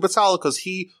it to Bezalel because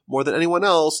he, more than anyone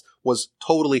else, was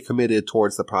totally committed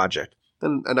towards the project.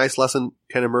 And a nice lesson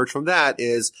can emerge from that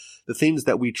is the things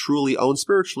that we truly own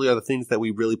spiritually are the things that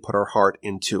we really put our heart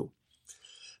into.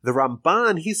 The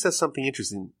Ramban, he says something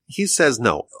interesting. He says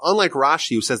no. Unlike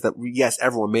Rashi, who says that, yes,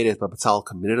 everyone made it, but Bezalel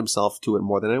committed himself to it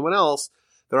more than anyone else,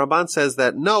 the Ramban says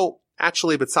that no,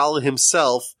 actually Bezalel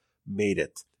himself made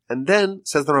it. And then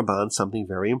says the Ramban something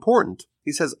very important.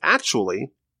 He says,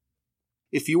 actually,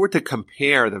 if you were to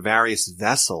compare the various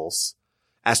vessels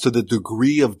as to the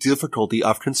degree of difficulty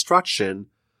of construction,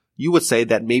 you would say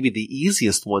that maybe the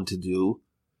easiest one to do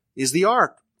is the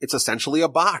ark. It's essentially a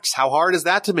box. How hard is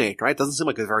that to make, right? It doesn't seem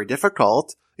like it's very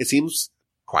difficult. It seems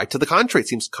quite to the contrary. It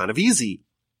seems kind of easy.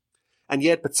 And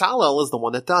yet Bezalel is the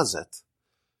one that does it.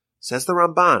 Says the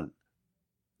Ramban,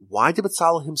 why did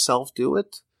Bezalel himself do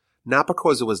it? Not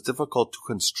because it was difficult to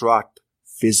construct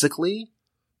physically,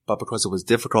 but because it was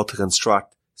difficult to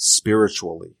construct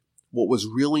spiritually. What was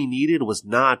really needed was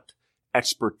not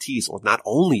expertise, or not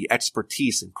only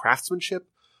expertise in craftsmanship,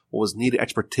 what was needed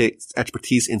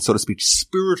expertise in, so to speak,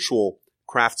 spiritual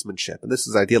craftsmanship. And this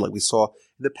is the idea, like we saw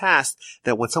in the past,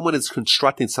 that when someone is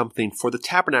constructing something for the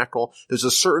tabernacle, there's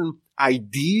a certain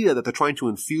idea that they're trying to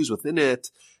infuse within it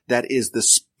that is the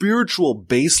spiritual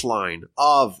baseline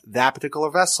of that particular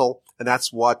vessel. And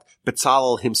that's what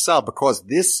Bezalel himself, because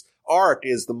this ark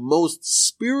is the most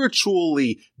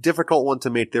spiritually difficult one to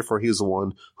make, therefore he's the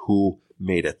one who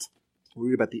made it. We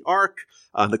read about the ark,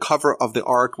 the cover of the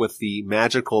ark with the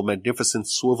magical, magnificent,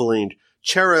 swiveling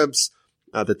cherubs,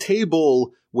 the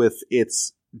table with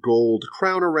its gold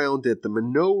crown around it, the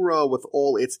menorah with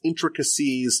all its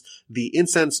intricacies, the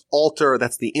incense altar,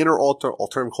 that's the inner altar,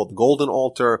 alternatively called the golden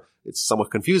altar. It's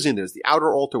somewhat confusing. There's the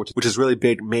outer altar, which is really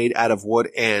big, made out of wood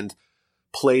and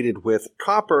plated with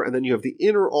copper. And then you have the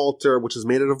inner altar, which is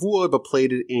made out of wood, but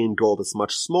plated in gold. It's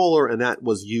much smaller, and that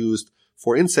was used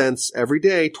for incense every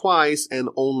day, twice, and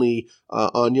only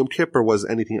on Yom Kippur was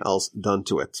anything else done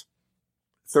to it.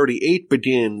 38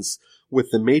 begins with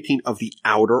the making of the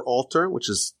outer altar, which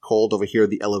is called over here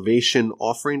the elevation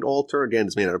offering altar. Again,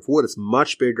 it's made out of wood. It's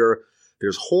much bigger.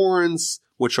 There's horns,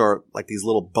 which are like these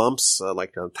little bumps,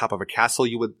 like on top of a castle,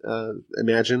 you would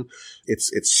imagine.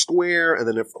 It's square, and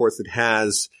then of course it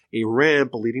has a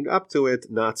ramp leading up to it,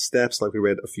 not steps like we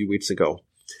read a few weeks ago.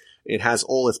 It has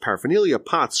all its paraphernalia,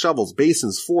 pots, shovels,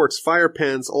 basins, forks, fire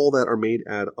pans, all that are made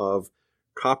out of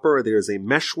copper. There's a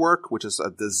meshwork, which is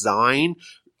a design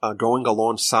going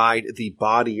alongside the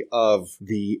body of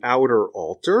the outer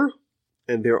altar.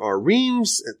 And there are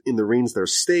reams. In the reams, there are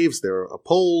staves, there are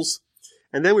poles.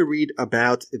 And then we read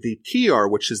about the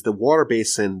kior, which is the water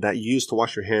basin that you use to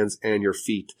wash your hands and your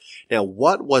feet. Now,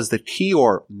 what was the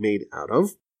kior made out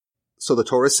of? So the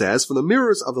Torah says, from the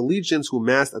mirrors of the legions who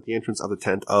massed at the entrance of the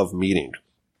tent of meeting.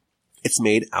 It's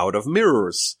made out of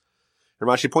mirrors. And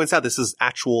Rashi points out this is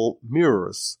actual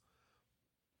mirrors.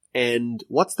 And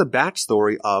what's the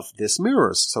backstory of this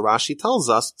mirrors? So Rashi tells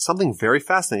us something very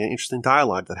fascinating, interesting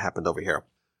dialogue that happened over here.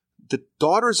 The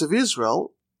daughters of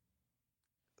Israel,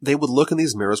 they would look in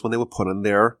these mirrors when they would put on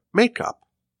their makeup.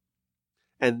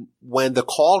 And when the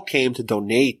call came to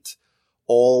donate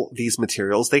all these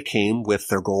materials, they came with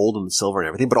their gold and silver and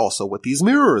everything, but also with these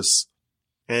mirrors.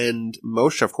 And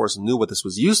Moshe, of course, knew what this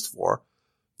was used for.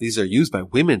 These are used by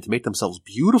women to make themselves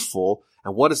beautiful.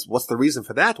 And what's the reason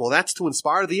for that? Well, that's to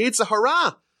inspire the Yetzer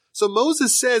Hara. So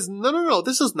Moses says, no,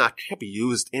 this can't be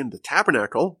used in the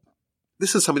tabernacle.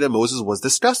 This is something that Moses was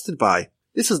disgusted by.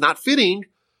 This is not fitting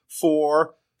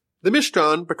for the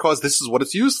Mishkan because this is what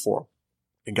it's used for.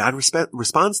 And God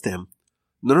responds to him,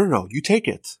 no, you take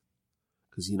it.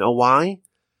 Because you know why?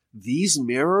 These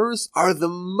mirrors are the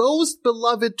most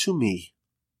beloved to me.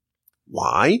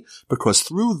 Why? Because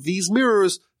through these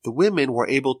mirrors, the women were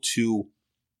able to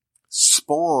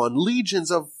spawn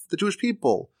legions of the Jewish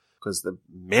people. Because the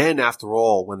men, after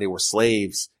all, when they were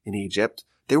slaves in Egypt,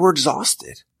 they were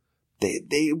exhausted.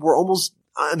 They were almost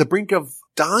on the brink of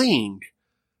dying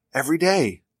every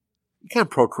day. You can't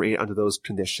procreate under those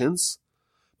conditions.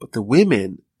 But the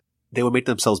women, they would make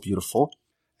themselves beautiful.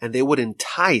 And they would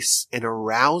entice and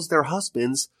arouse their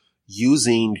husbands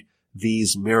using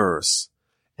these mirrors.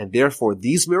 And therefore,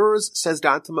 these mirrors, says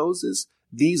God to Moses,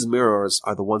 these mirrors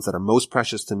are the ones that are most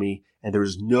precious to me. And there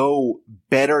is no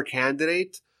better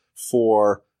candidate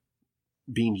for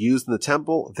being used in the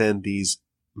temple than these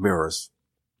mirrors.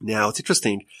 Now, it's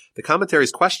interesting. The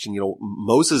commentaries question,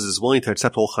 Moses is willing to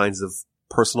accept all kinds of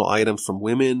personal items from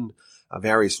women,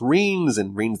 various rings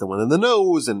that went in the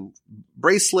nose and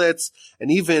bracelets. And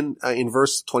even in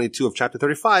verse 22 of chapter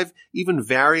 35, even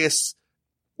various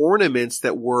ornaments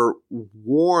that were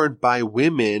worn by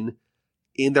women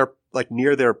in their,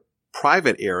 near their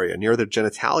private area, near their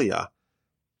genitalia.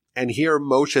 And here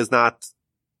Moshe is not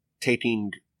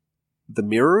taking the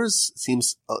mirrors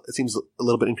seems a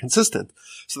little bit inconsistent.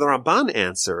 So the Ramban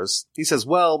answers, he says,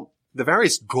 well, the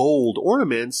various gold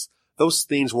ornaments, those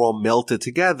things were all melted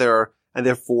together, and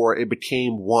therefore it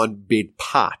became one big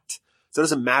pot. So it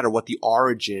doesn't matter what the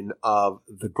origin of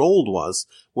the gold was,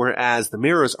 whereas the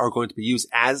mirrors are going to be used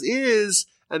as is,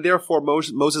 and therefore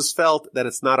Moses felt that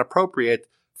it's not appropriate.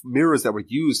 Mirrors that were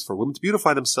used for women to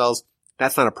beautify themselves,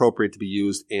 that's not appropriate to be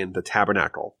used in the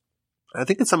tabernacle. I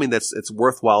think it's something it's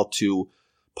worthwhile to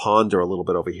ponder a little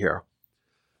bit over here.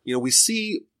 You know, we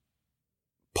see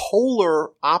polar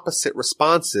opposite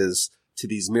responses to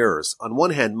these mirrors. On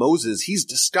one hand, Moses, he's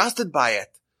disgusted by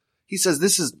it. He says,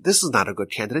 this is not a good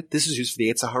candidate. This is used for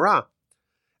the Yetzer Hara.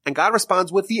 And God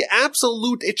responds with the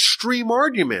absolute extreme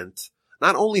argument.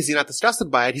 Not only is he not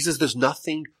disgusted by it, he says there's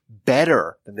nothing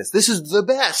better than this. This is the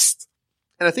best.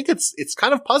 And I think it's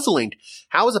kind of puzzling.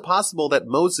 How is it possible that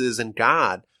Moses and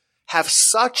God have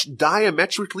such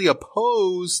diametrically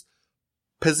opposed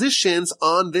positions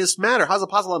on this matter? How is it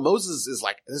possible that Moses is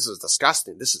like, this is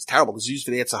disgusting. This is terrible. This is used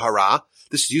for the Yetzer Hara.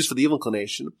 This is used for the evil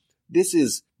inclination. This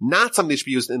is not something that should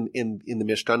be used in the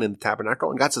Mishkan, in the tabernacle.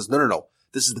 And God says, no.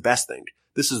 This is the best thing.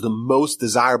 This is the most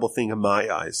desirable thing in my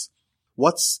eyes.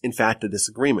 What's, in fact, the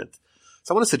disagreement?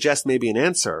 So I want to suggest maybe an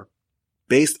answer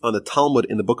based on the Talmud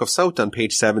in the book of Sotah on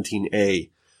page 17a.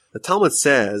 The Talmud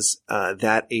says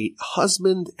that a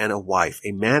husband and a wife,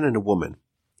 a man and a woman,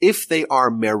 if they are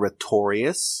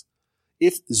meritorious,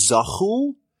 if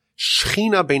zachu,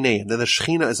 shechina b'neihem, then the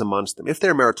shechina is amongst them. If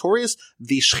they're meritorious,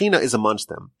 the shechina is amongst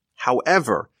them.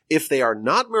 However, if they are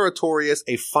not meritorious,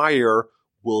 a fire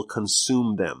will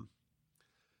consume them.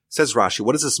 Says Rashi,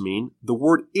 what does this mean? The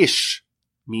word ish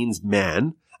means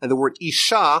man, and the word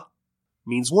isha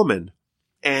means woman.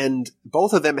 And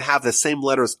both of them have the same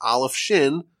letters aleph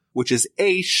shin, which is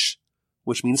Aish,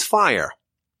 which means fire.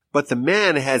 But the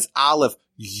man has aleph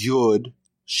yud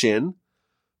shin,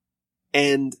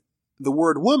 and the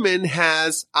word woman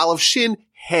has aleph shin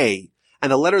hey.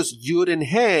 And the letters yud and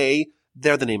hey,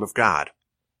 they're the name of God.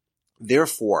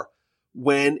 Therefore,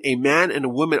 when a man and a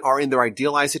woman are in their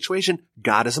idealized situation,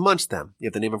 God is amongst them. You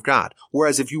have the name of God.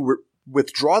 Whereas if you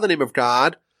withdraw the name of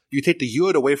God, you take the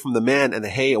yud away from the man and the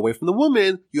hey away from the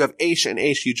woman, you have Aish and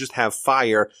Aish, you just have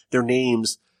fire. Their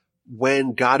names,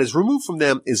 when God is removed from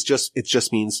them, it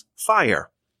just means fire.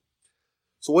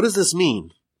 So what does this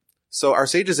mean? So our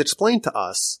sages explained to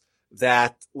us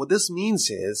that what this means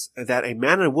is that a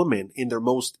man and a woman in their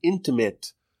most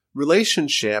intimate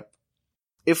relationship,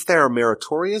 if they are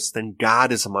meritorious, then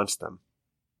God is amongst them.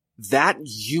 That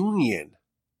union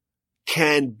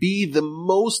can be the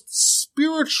most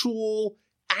spiritual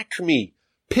acme,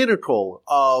 pinnacle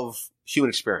of human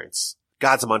experience.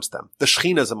 God's amongst them. The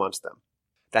Shekhinah is amongst them.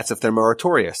 That's if they're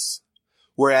meritorious.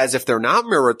 Whereas if they're not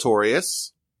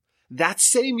meritorious, that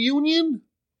same union,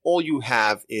 all you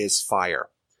have is fire.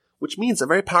 Which means a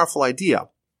very powerful idea.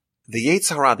 The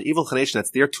Yetzer Hara, the evil inclination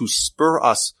that's there to spur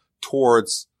us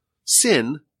towards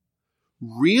sin,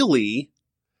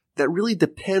 that really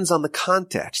depends on the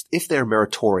context. If they're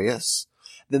meritorious,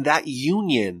 then that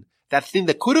union, that thing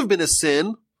that could have been a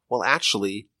sin, well,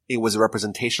 actually, it was a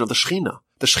representation of the Shekhinah.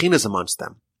 The Shekhinah is amongst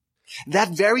them. That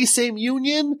very same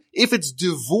union, if it's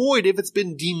devoid, if it's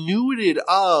been denuded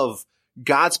of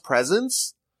God's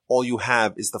presence, all you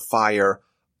have is the fire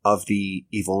of the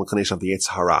evil inclination of the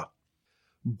Yetzer Hara.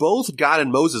 Both God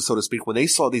and Moses, so to speak, when they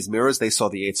saw these mirrors, they saw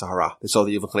the Yetzer Hara. They saw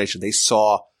the evil inclination. They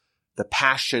saw the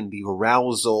passion, the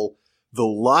arousal, the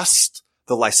lust,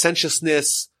 the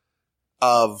licentiousness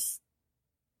of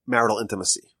marital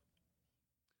intimacy.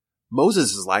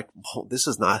 Moses is like, well, this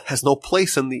has no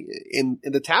place in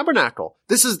the tabernacle.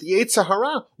 This is the Yetzer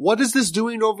Hara. What is this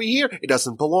doing over here? It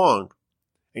doesn't belong.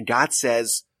 And God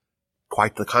says,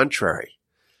 quite the contrary.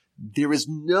 There is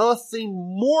nothing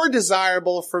more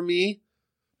desirable for me,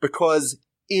 because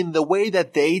in the way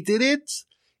that they did it,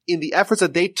 in the efforts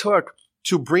that they took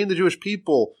to bring the Jewish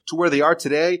people to where they are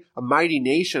today, a mighty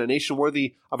nation, a nation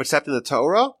worthy of accepting the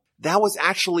Torah, that was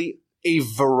actually a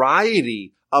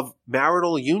variety of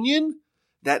marital union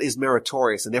that is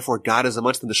meritorious, and therefore God is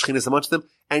amongst them, the Shekhinah is amongst them.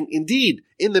 And indeed,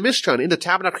 in the Mishkan, in the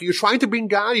tabernacle, you're trying to bring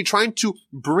God, you're trying to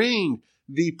bring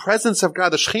the presence of God,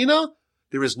 the Shekhinah.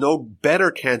 There is no better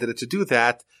candidate to do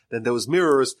that than those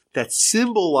mirrors that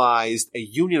symbolized a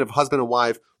union of husband and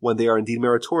wife when they are indeed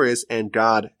meritorious, and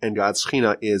God's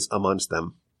Shekhinah is amongst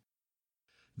them.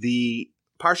 The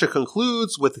Parsha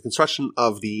concludes with the construction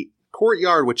of the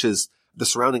courtyard, which is the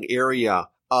surrounding area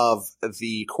of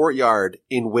the courtyard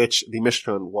in which the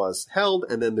Mishkan was held,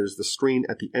 and then there's the screen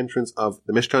at the entrance of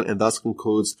the Mishkan, and thus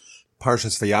concludes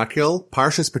Parshas Vayakhel.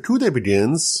 Parshas Pekudei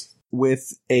begins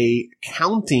with a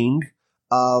counting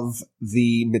of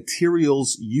the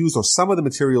materials used, or some of the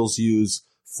materials used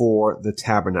for the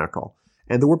tabernacle.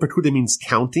 And the word Pekudei means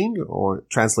counting, or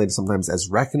translated sometimes as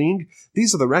reckoning.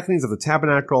 These are the reckonings of the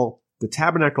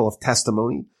tabernacle of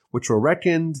testimony, which were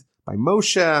reckoned by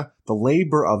Moshe, the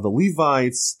labor of the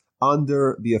Levites,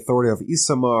 under the authority of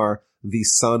Isamar, the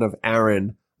son of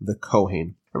Aaron, the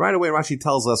Kohen. And right away, Rashi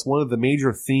tells us one of the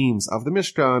major themes of the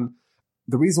Mishkan,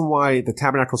 the reason why the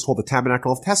tabernacle is called the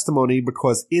tabernacle of testimony,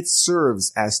 because it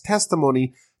serves as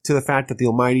testimony to the fact that the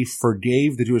Almighty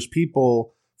forgave the Jewish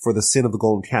people for the sin of the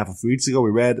golden calf. A few weeks ago, we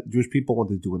read the Jewish people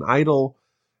wanted to do an idol,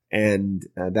 and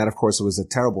that, of course, was a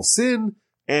terrible sin.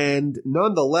 And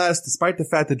nonetheless, despite the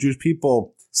fact that Jewish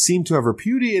people seem to have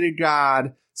repudiated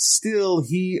God, still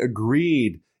He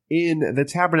agreed in the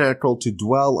tabernacle to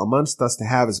dwell amongst us, to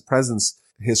have His presence,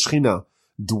 His Shekhinah,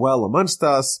 dwell amongst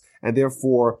us, and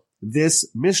therefore this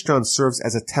Mishkan serves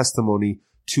as a testimony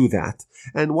to that.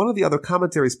 And one of the other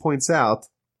commentaries points out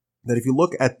that if you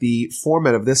look at the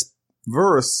format of this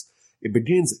verse, it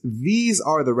begins, these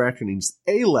are the reckonings,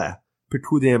 Eile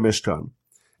Pekudei Mishkan.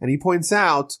 And he points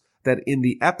out that in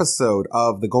the episode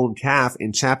of the golden calf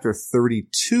in chapter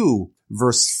 32,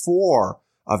 verse 4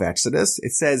 of Exodus,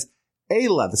 it says,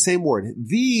 Eile, the same word,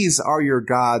 these are your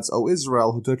gods, O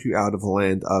Israel, who took you out of the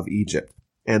land of Egypt.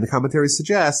 And the commentary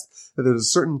suggests that there's a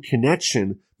certain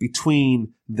connection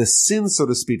between the sin, so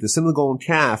to speak, the sin of the golden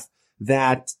calf,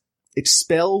 that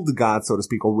expelled God, so to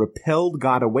speak, or repelled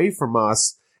God away from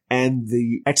us, and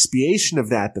the expiation of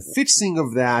that, the fixing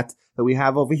of that we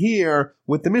have over here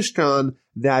with the Mishkan,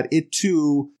 that it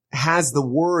too has the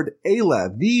word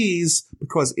Eile, these,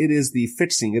 because it is the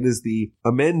fixing, it is the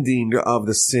amending of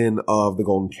the sin of the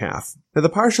golden calf. Now the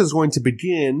Parsha is going to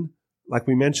begin, like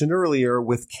we mentioned earlier,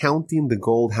 with counting the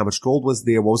gold, how much gold was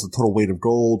there, what was the total weight of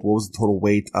gold, what was the total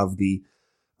weight of the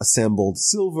assembled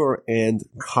silver and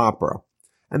copper.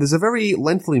 And there's a very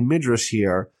lengthy midrash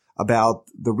here about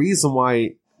the reason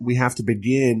why we have to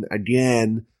begin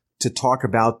again to talk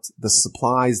about the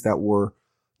supplies that were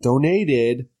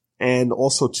donated, and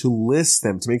also to list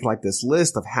them, to make like this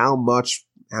list of how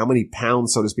many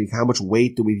pounds, so to speak, how much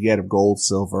weight do we get of gold,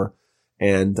 silver,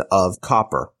 and of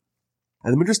copper.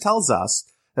 And the midrash tells us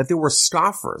that there were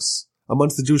scoffers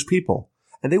amongst the Jewish people,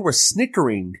 and they were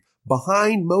snickering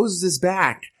behind Moses'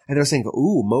 back. And they're saying,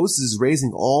 ooh, Moses is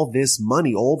raising all this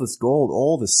money, all this gold,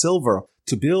 all this silver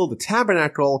to build the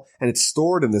tabernacle, and it's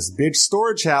stored in this big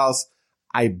storage house.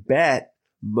 I bet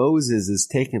Moses is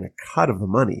taking a cut of the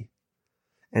money.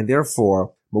 And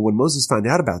therefore, but when Moses found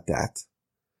out about that,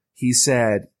 he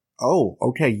said, oh,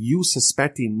 okay, you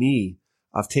suspecting me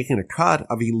of taking a cut,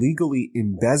 of illegally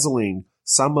embezzling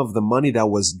some of the money that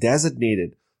was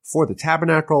designated for the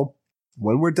tabernacle.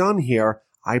 When we're done here,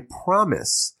 I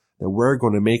promise that we're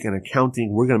going to make an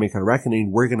accounting, we're going to make a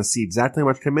reckoning, we're going to see exactly how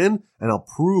much come in, and I'll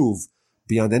prove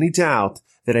beyond any doubt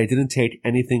that I didn't take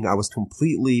anything. I was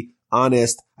completely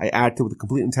honest. I acted with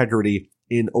complete integrity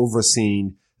in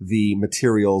overseeing the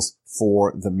materials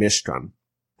for the Mishkan.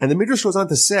 And the Midrash goes on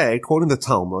to say, quoting the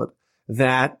Talmud,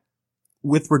 that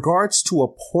with regards to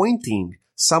appointing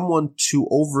someone to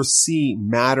oversee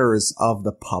matters of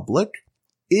the public,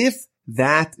 if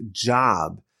that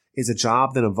job is a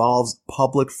job that involves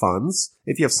public funds,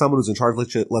 if you have someone who's in charge,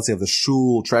 let's say of the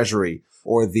shul treasury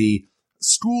or the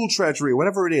school treasury,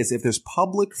 whatever it is, if there's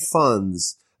public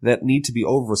funds that need to be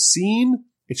overseen,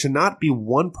 it should not be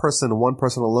one person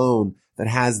alone that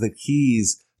has the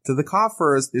keys to the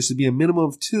coffers. There should be a minimum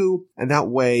of two, and that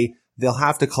way they'll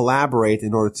have to collaborate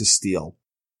in order to steal.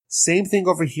 Same thing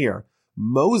over here.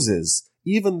 Moses,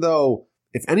 even though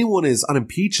if anyone is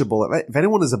unimpeachable, if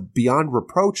anyone is beyond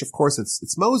reproach, of course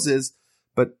it's Moses,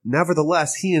 but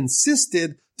nevertheless he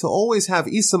insisted to always have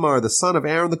Isamar, the son of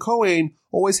Aaron the Kohen,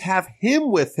 always have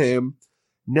him with him,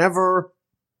 never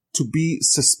to be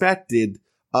suspected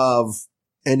of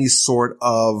any sort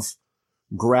of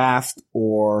graft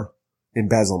or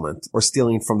embezzlement or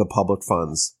stealing from the public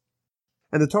funds.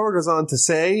 And the Torah goes on to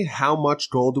say how much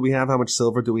gold do we have, how much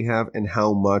silver do we have, and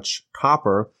how much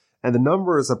copper. And the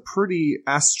numbers are pretty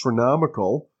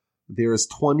astronomical. There's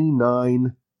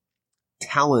 29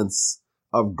 talents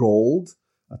of gold.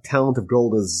 A talent of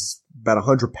gold is about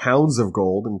 100 pounds of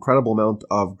gold, an incredible amount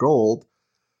of gold,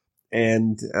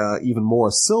 and even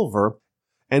more silver.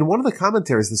 And one of the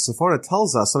commentaries, the Sepharda,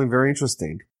 tells us something very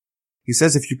interesting. He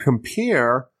says if you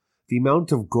compare the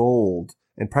amount of gold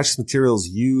and precious materials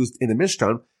used in the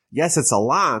Mishkan, yes, it's a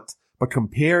lot, but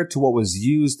compared to what was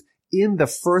used in the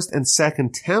first and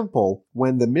second temple,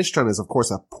 when the Mishkan is, of course,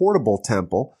 a portable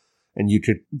temple, and you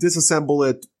could disassemble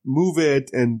it, move it,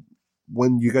 and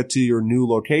when you get to your new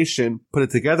location, put it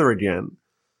together again.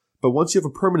 But once you have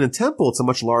a permanent temple, it's a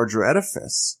much larger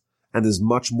edifice. And there's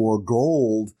much more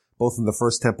gold, both in the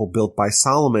first temple built by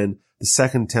Solomon, the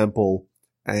second temple,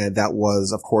 that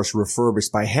was, of course,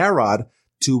 refurbished by Herod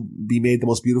to be made the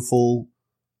most beautiful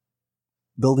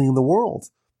building in the world,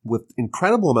 with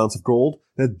incredible amounts of gold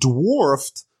that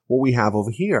dwarfed what we have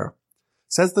over here.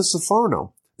 Says the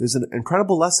Seforno, there's an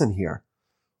incredible lesson here.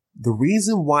 The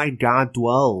reason why God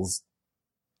dwells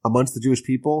amongst the Jewish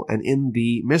people and in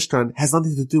the Mishkan has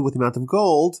nothing to do with the amount of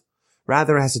gold.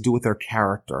 Rather, it has to do with their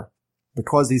character.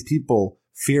 Because these people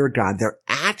feared God, their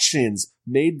actions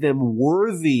made them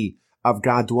worthy of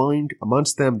God dwelling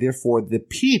amongst them. Therefore, the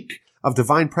peak of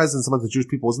divine presence among the Jewish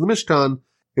people was in the Mishkan.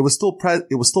 It was still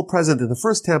present in the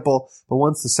first temple, but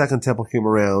once the second temple came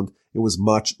around, it was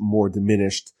much more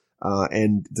diminished.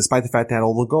 And despite the fact that it had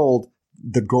all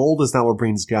the gold is not what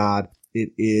brings God.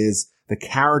 It is the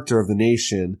character of the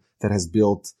nation that has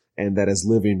built and that is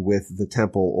living with the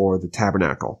temple or the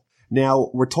tabernacle. Now,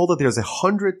 we're told that there's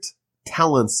 100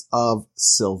 talents of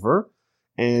silver,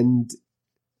 and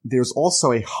there's also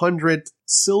 100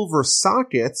 silver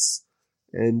sockets,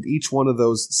 and each one of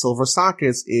those silver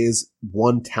sockets is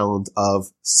 1 talent of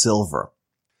silver.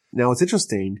 Now, it's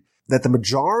interesting that the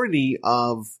majority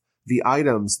of the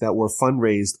items that were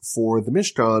fundraised for the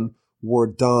Mishkan were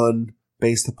done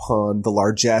based upon the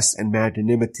largesse and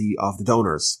magnanimity of the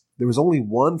donors. There was only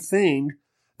one thing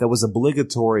that was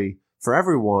obligatory for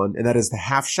everyone, and that is the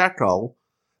half shekel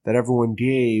that everyone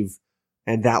gave,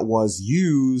 and that was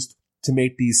used to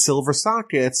make these silver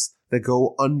sockets that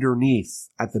go underneath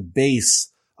at the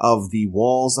base of the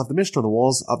walls of the Mishkan, the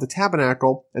walls of the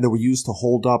tabernacle, and that were used to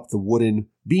hold up the wooden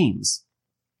beams.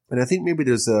 And I think maybe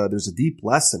there's a deep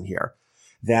lesson here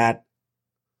that,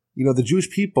 the Jewish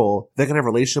people, they're going to have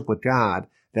a relationship with God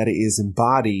that is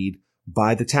embodied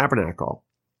by the tabernacle.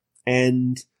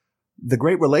 And the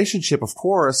great relationship, of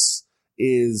course,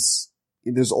 is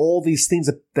there's all these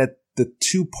things that the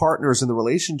two partners in the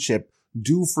relationship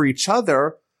do for each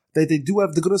other, that they do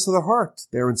have the goodness of their heart.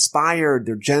 They're inspired,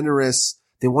 they're generous,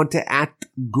 they want to act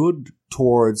good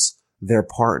towards their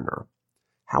partner.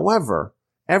 However,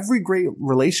 every great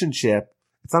relationship,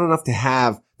 it's not enough to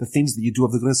have the things that you do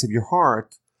of the goodness of your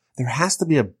heart. There has to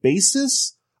be a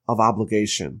basis of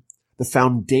obligation. The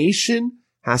foundation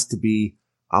has to be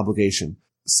obligation.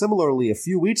 Similarly, a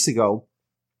few weeks ago,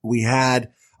 we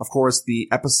had, of course, the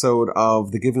episode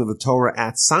of the giving of the Torah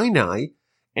at Sinai,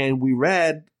 and we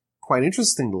read, quite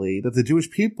interestingly, that the Jewish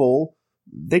people,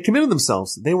 they committed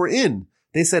themselves. They were in.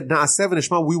 They said, Na'aseh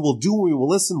v'nishma, we will do, we will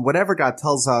listen, whatever God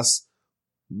tells us,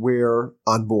 we're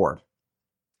on board.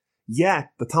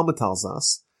 Yet, the Talmud tells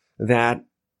us that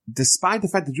despite the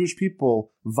fact the Jewish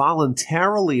people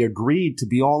voluntarily agreed to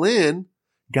be all in,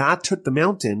 God took the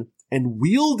mountain and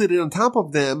wielded it on top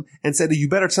of them and said, you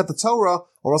better accept the Torah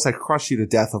or else I crush you to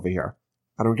death over here.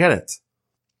 I don't get it.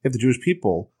 If the Jewish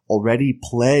people already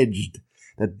pledged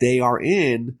that they are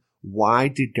in, why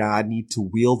did God need to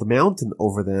wield the mountain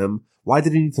over them? Why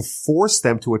did he need to force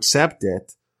them to accept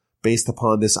it based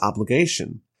upon this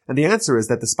obligation? And the answer is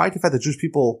that despite the fact that Jewish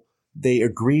people, they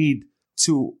agreed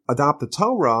to adopt the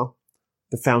Torah,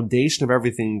 the foundation of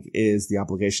everything is the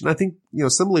obligation. I think,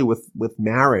 similarly with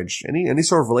marriage, any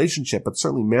sort of relationship, but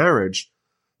certainly marriage,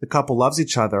 the couple loves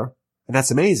each other, and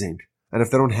that's amazing. And if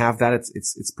they don't have that,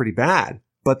 it's pretty bad.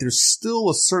 But there's still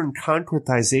a certain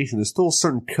concretization, there's still a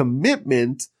certain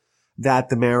commitment that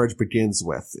the marriage begins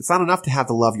with. It's not enough to have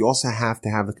the love, you also have to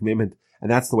have the commitment,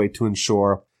 and that's the way to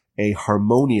ensure a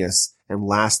harmonious and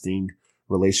lasting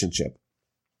relationship.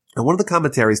 And one of the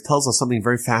commentaries tells us something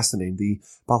very fascinating. The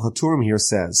Baal HaTurim here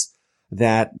says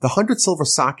that the 100 silver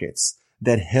sockets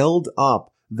that held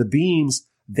up the beams,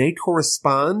 they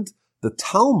correspond, the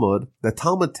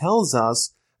Talmud tells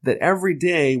us that every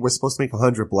day we're supposed to make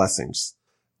 100 blessings.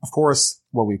 Of course,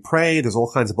 when we pray, there's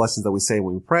all kinds of blessings that we say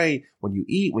when we pray, when you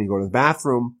eat, when you go to the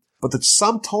bathroom. But the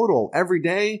sum total every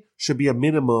day should be a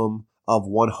minimum of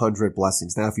 100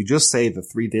 blessings. Now, if you just say the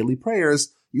 3 daily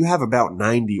prayers, you have about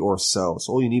 90 or so.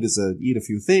 So all you need is to eat a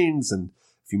few things, and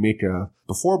if you make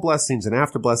before blessings and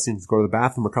after blessings, go to the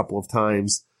bathroom a couple of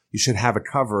times, you should have it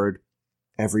covered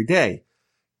every day.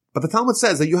 But the Talmud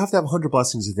says that you have to have 100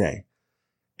 blessings a day.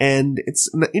 And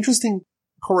it's an interesting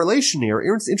correlation here,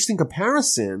 interesting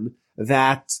comparison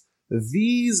that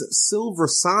these silver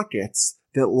sockets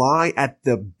that lie at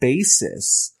the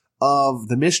basis of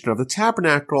the Mishnah, of the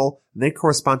tabernacle, they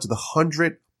correspond to the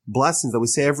 100 blessings that we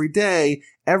say every day.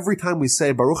 Every time we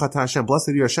say Baruch Atah Hashem, blessed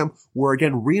are you Hashem, we're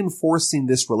again reinforcing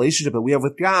this relationship that we have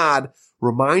with God,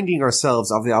 reminding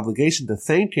ourselves of the obligation to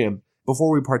thank Him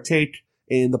before we partake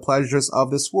in the pleasures of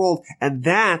this world. And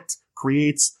that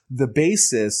creates the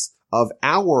basis of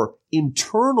our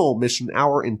internal mission,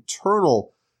 our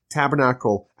internal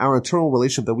tabernacle, our internal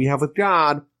relationship that we have with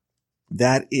God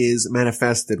that is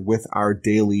manifested with our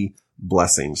daily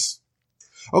blessings.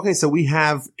 Okay, so we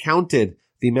have counted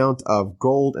the amount of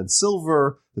gold and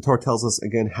silver. The Torah tells us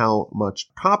again how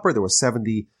much copper. There were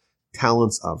 70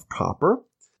 talents of copper.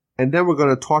 And then we're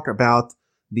going to talk about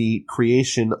the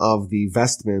creation of the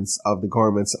vestments of the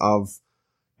garments of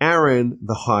Aaron,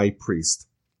 the high priest.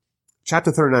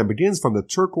 Chapter 39 begins from the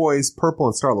turquoise, purple,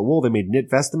 and scarlet wool. They made knit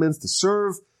vestments to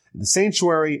serve in the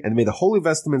sanctuary, and they made the holy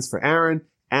vestments for Aaron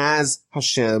as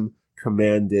Hashem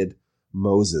commanded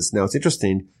Moses. Now, it's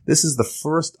interesting. This is the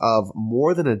first of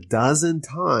more than a dozen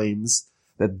times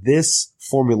that this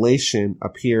formulation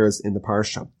appears in the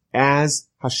Parsha, as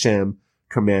Hashem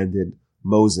commanded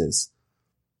Moses.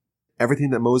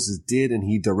 Everything that Moses did, and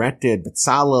he directed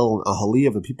Bezalel and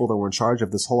Ahaliah, the people that were in charge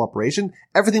of this whole operation,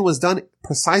 everything was done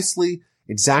precisely,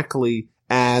 exactly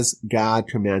as God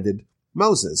commanded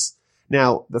Moses.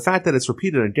 Now, the fact that it's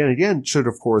repeated again and again should,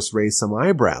 of course, raise some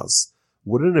eyebrows.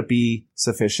 Wouldn't it be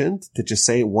sufficient to just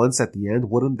say it once at the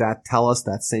end? Wouldn't that tell us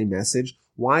that same message?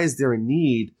 Why is there a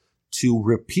need to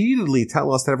repeatedly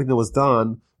tell us that everything that was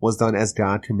done as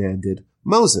God commanded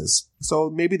Moses? So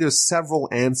maybe there's several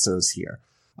answers here.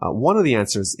 One of the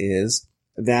answers is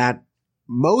that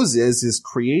Moses is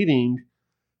creating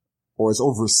or is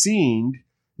overseeing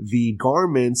the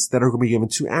garments that are going to be given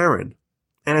to Aaron.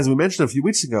 And as we mentioned a few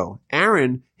weeks ago,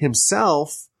 Aaron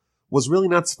himself was really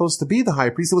not supposed to be the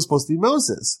high priest. It was supposed to be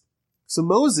Moses. So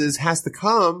Moses has to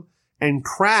come and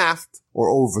craft or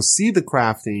oversee the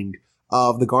crafting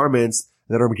of the garments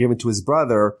that are given to his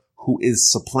brother, who is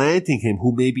supplanting him,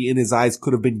 who maybe in his eyes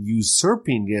could have been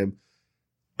usurping him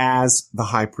as the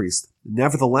high priest.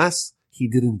 Nevertheless, he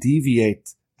didn't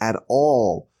deviate at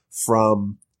all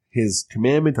from his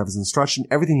commandment, of his instruction.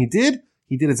 Everything he did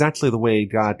exactly the way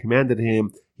God commanded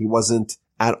him. He wasn't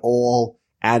at all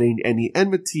adding any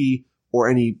enmity or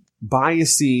any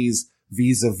biases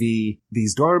vis-a-vis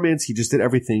these garments. He just did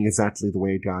everything exactly the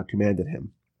way God commanded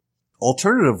him.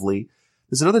 Alternatively,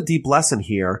 there's another deep lesson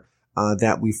here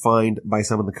that we find by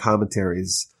some of the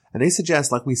commentaries. And they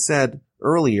suggest, like we said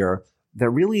earlier, that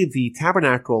really the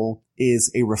tabernacle is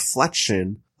a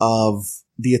reflection of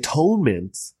the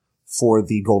atonement for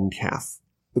the golden calf.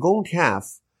 The golden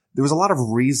calf, there was a lot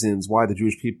of reasons why the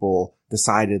Jewish people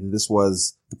decided that this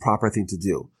was the proper thing to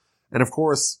do. And of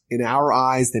course, in our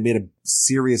eyes, they made a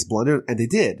serious blunder, and they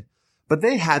did. But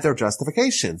they had their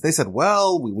justifications. They said,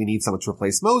 well, we need someone to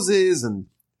replace Moses, and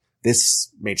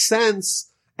this made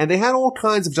sense. And they had all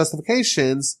kinds of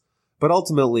justifications, but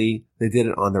ultimately, they did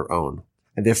it on their own.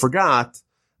 And they forgot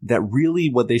that really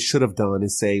what they should have done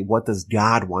is say, what does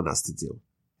God want us to do?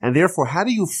 And therefore, how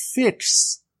do you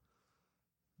fix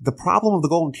the problem of the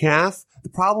golden calf, the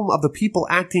problem of the people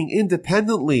acting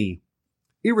independently,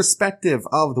 irrespective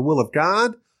of the will of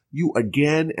God? You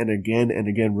again and again and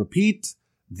again repeat,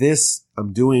 this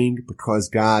I'm doing because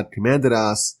God commanded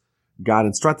us, God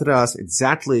instructed us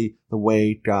exactly the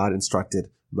way God instructed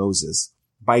Moses.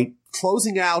 By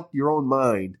closing out your own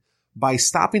mind, by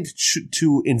stopping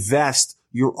to invest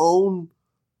your own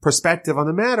perspective on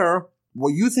the matter,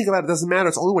 what you think about it doesn't matter.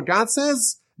 It's only what God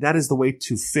says. That is the way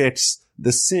to fix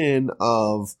the sin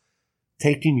of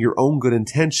taking your own good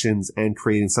intentions and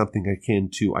creating something akin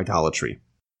to idolatry.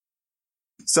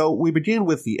 So we begin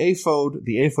with the ephod.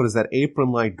 The ephod is that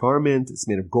apron-like garment. It's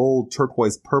made of gold,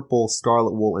 turquoise, purple,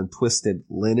 scarlet wool, and twisted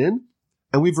linen.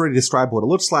 And we've already described what it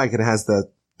looks like. It has the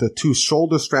two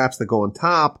shoulder straps that go on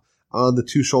top. On the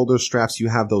two shoulder straps, you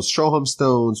have those shoham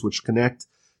stones, which connect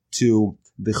to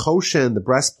the choshen, the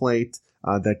breastplate,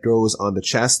 that goes on the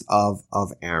chest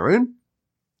of Aaron.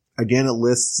 Again, it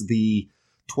lists the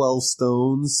 12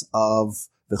 stones of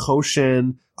the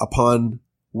choshen, upon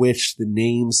which the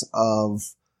names of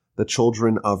the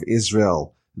children of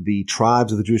Israel, the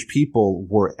tribes of the Jewish people,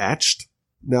 were etched.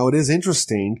 Now, it is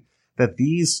interesting that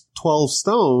these 12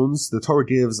 stones, the Torah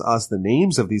gives us the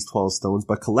names of these 12 stones,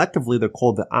 but collectively they're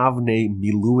called the Avnei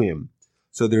Miluim.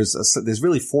 So there's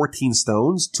really 14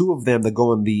 stones, 2 of them that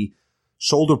go on the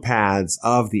shoulder pads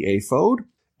of the ephod,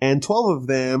 and 12 of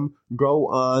them go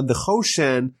on the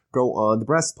choshen, go on the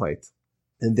breastplate.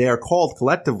 And they are called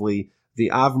collectively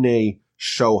the Avnei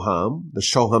Shoham, the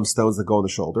Shoham stones that go on the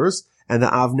shoulders, and the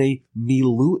Avnei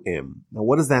Miluim. Now,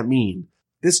 what does that mean?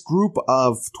 This group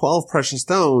of 12 precious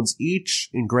stones, each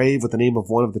engraved with the name of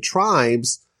one of the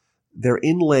tribes, they're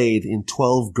inlaid in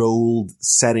 12 gold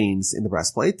settings in the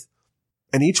breastplate.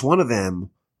 And each one of them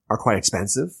are quite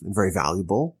expensive and very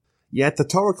valuable. Yet the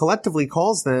Torah collectively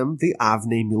calls them the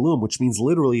Avnei Milum, which means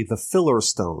literally the filler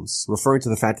stones, referring to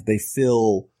the fact that they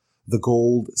fill the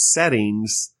gold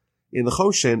settings in the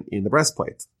Choshen in the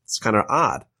breastplate. It's kind of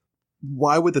odd.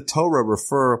 Why would the Torah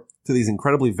refer to these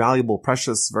incredibly valuable,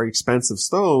 precious, very expensive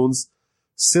stones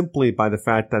simply by the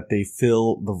fact that they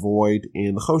fill the void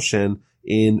in the Choshen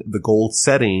in the gold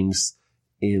settings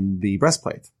in the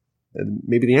breastplate? And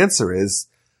maybe the answer is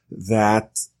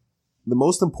that the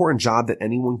most important job that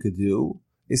anyone could do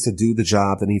is to do the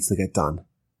job that needs to get done.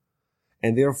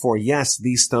 And therefore, yes,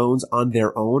 these stones on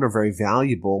their own are very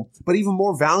valuable, but even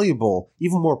more valuable,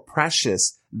 even more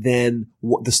precious than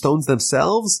the stones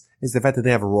themselves is the fact that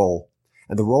they have a role.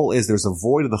 And the role is there's a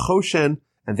void in the Choshen,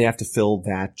 and they have to fill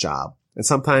that job. And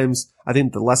sometimes, I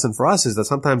think the lesson for us is that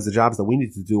sometimes the jobs that we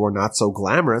need to do are not so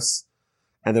glamorous,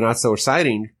 and they're not so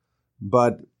exciting,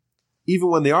 but even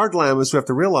when they are glamorous, we have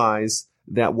to realize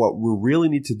that what we really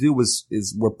need to do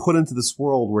is we're put into this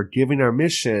world, we're given our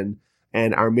mission,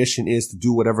 and our mission is to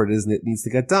do whatever it is that needs to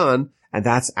get done, and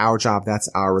that's our job, that's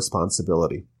our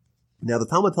responsibility. Now, the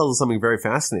Talmud tells us something very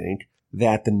fascinating,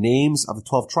 that the names of the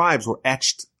 12 tribes were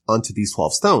etched onto these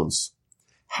 12 stones.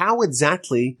 How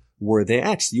exactly were they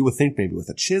etched? You would think maybe with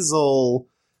a chisel,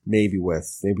 maybe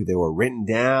they were written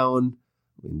down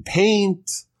in paint,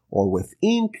 or with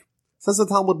ink. Says the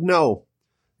Talmud, no.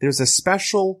 There's a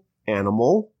special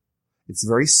animal. It's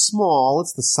very small.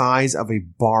 It's the size of a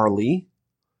barley.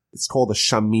 It's called a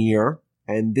shamir.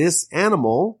 And this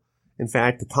animal, in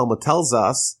fact, the Talmud tells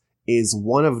us, is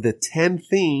one of the 10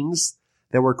 things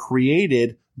that were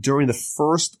created during the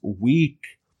first week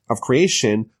of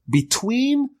creation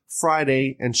between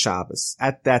Friday and Shabbos,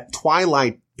 at that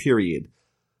twilight period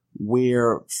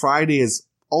where Friday is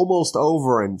almost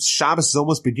over and Shabbos is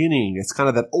almost beginning. It's kind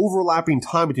of that overlapping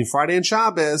time between Friday and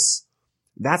Shabbos.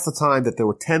 That's the time that there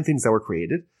were 10 things that were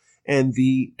created. And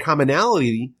the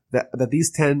commonality that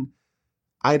these 10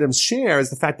 items share is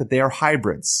the fact that they are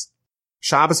hybrids.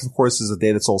 Shabbos, of course, is a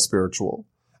day that's all spiritual.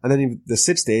 And then the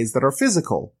 6 days that are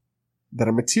physical, that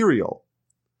are material.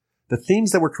 The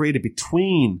things that were created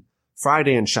between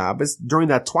Friday and Shabbos, during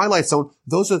that twilight zone,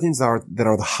 those are the things that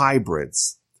are the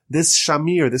hybrids. This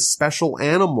shamir, this special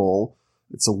animal,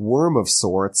 it's a worm of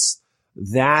sorts,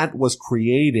 that was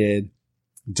created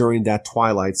during that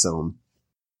twilight zone.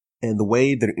 And the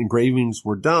way that engravings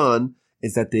were done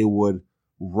is that they would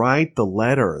write the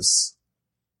letters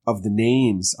of the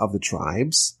names of the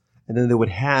tribes, and then they would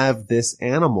have this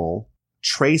animal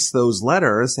trace those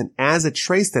letters, and as it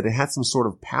traced it had some sort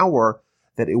of power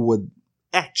that it would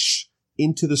etch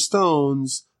into the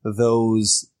stones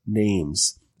those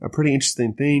names. A pretty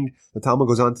interesting thing. The Talmud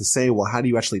goes on to say, well, how do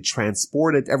you actually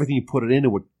transport it? Everything you put it in,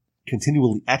 it would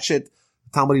continually etch it.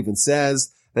 The Talmud even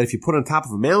says that if you put it on top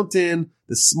of a mountain,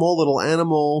 this small little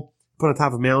animal, put on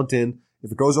top of a mountain,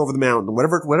 if it goes over the mountain,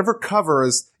 whatever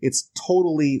covers, it's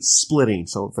totally splitting.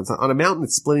 So if it's on a mountain,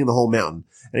 it's splitting the whole mountain.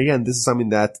 And again, this is something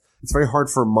that it's very hard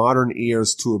for modern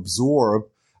ears to absorb,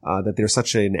 that there's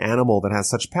such an animal that has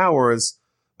such powers.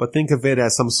 But think of it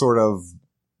as some sort of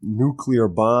nuclear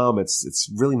bomb. It's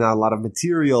really not a lot of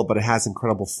material, but it has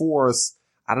incredible force.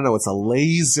 I don't know. It's a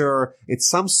laser. It's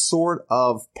some sort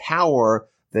of power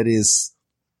that is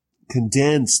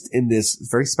condensed in this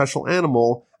very special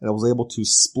animal, and it was able to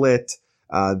split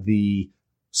the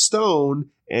stone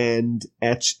and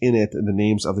etch in it the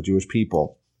names of the Jewish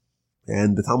people.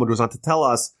 And the Talmud goes on to tell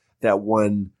us that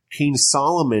when King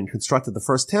Solomon constructed the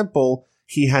first temple,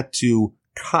 he had to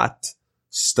cut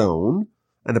stone.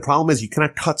 And the problem is you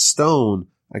cannot cut stone,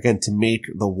 again, to make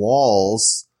the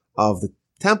walls of the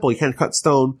temple. You can't cut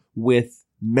stone with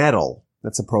metal.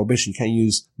 That's a prohibition. You can't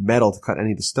use metal to cut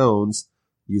any of the stones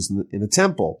used in the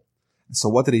temple. So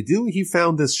what did he do? He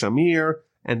found this shamir,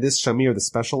 and this shamir, the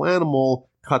special animal,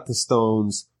 cut the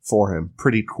stones for him.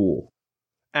 Pretty cool.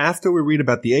 After we read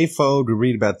about the ephod, we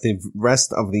read about the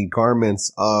rest of the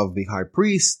garments of the high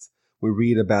priest. We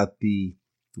read about the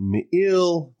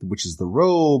me'il, which is the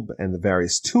robe, and the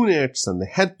various tunics, and the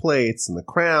headplates, and the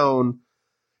crown.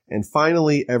 And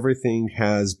finally, everything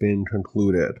has been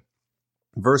concluded.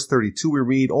 Verse 32, we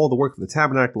read, all the work of the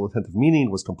tabernacle with tent of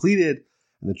meeting was completed,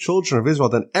 and the children of Israel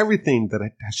done everything that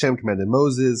Hashem commanded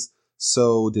Moses,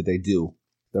 so did they do.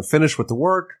 They're finished with the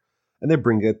work, and they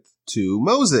bring it to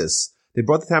Moses. They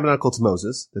brought the tabernacle to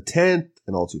Moses, the tent,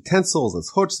 and all its utensils,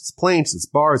 its hooks, its planks, its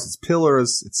bars, its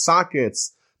pillars, its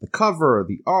sockets, the cover,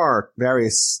 the ark,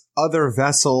 various other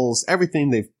vessels, everything.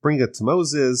 They bring it to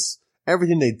Moses.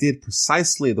 Everything they did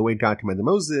precisely the way God commanded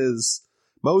Moses.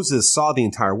 Moses saw the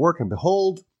entire work, and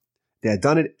behold, they had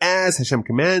done it as Hashem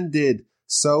commanded.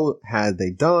 So had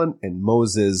they done, and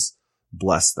Moses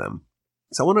blessed them.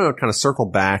 So I want to kind of circle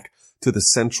back to the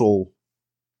central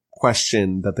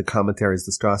question that the commentaries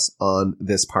discuss on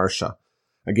this parsha.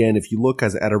 Again, if you look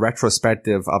at a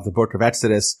retrospective of the book of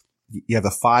Exodus, you have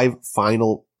the 5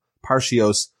 final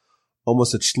Parshios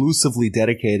almost exclusively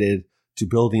dedicated to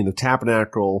building the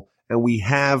tabernacle. And we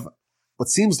have what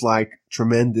seems like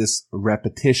tremendous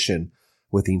repetition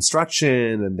with the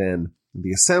instruction and then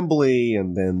the assembly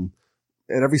and then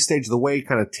at every stage of the way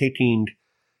kind of taking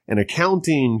and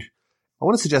accounting. I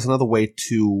want to suggest another way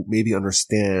to maybe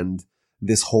understand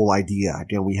this whole idea.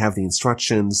 Again, we have the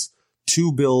instructions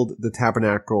to build the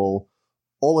tabernacle,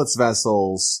 all its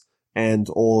vessels, and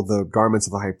all the garments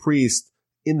of the high priest.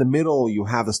 In the middle, you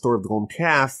have the story of the golden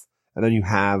calf, and then you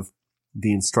have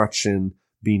the instruction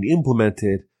being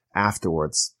implemented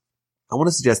afterwards. I want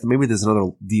to suggest that maybe there's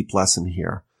another deep lesson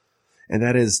here, and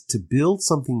that is to build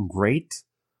something great,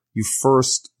 you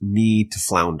first need to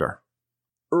flounder.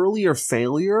 Earlier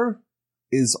failure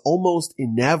is almost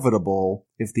inevitable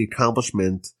if the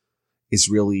accomplishment is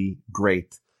really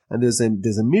great. And there's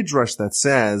a midrash that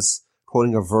says,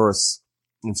 quoting a verse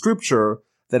in scripture,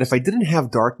 that if I didn't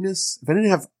have darkness, if I didn't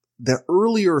have the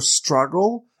earlier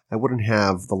struggle, I wouldn't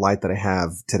have the light that I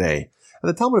have today. And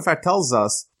the Talmud, in fact, tells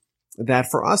us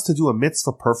that for us to do a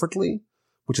mitzvah perfectly,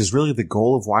 which is really the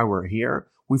goal of why we're here,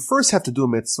 we first have to do a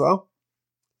mitzvah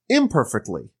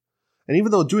imperfectly. And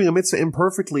even though doing a mitzvah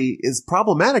imperfectly is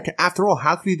problematic, after all,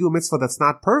 how can you do a mitzvah that's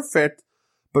not perfect?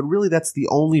 But really, that's the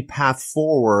only path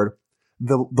forward.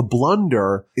 The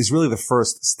blunder is really the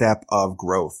first step of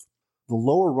growth. The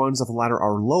lower runs of the ladder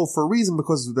are low for a reason,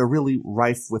 because they're really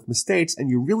rife with mistakes, and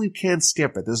you really can't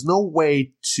skip it. There's no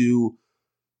way to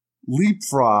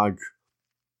leapfrog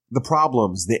the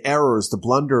problems, the errors, the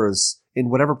blunders in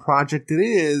whatever project it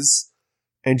is,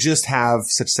 and just have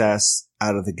success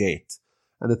out of the gate.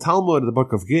 And the Talmud, the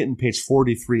book of Gittin, page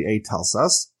 43a, tells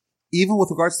us, even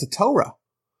with regards to Torah,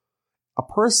 a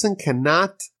person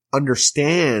cannot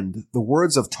understand the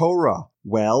words of Torah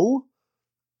well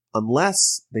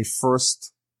unless they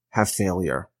first have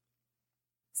failure.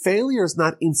 Failure is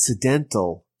not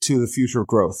incidental to the future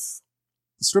growth.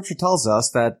 The scripture tells us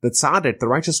that the tzaddik, the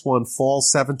righteous one, falls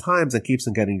 7 times and keeps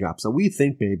on getting up. So we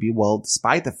think maybe, well,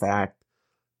 despite the fact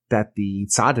that the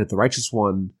tzaddik, the righteous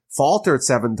one, faltered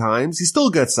 7 times, he still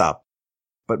gets up.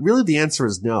 But really the answer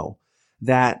is no.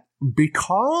 That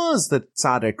because the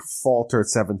tzaddik faltered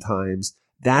 7 times,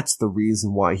 that's the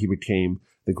reason why he became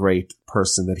the great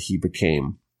person that he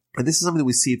became. And this is something that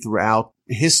we see throughout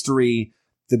history.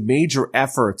 The major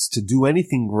efforts to do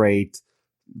anything great,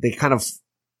 they kind of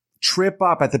trip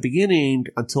up at the beginning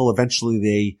until eventually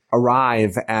they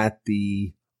arrive at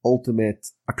the ultimate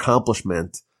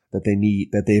accomplishment that they need,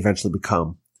 that they eventually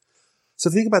become. So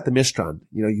think about the Mishkan.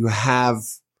 You have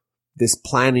this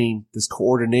planning, this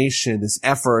coordination, this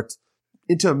effort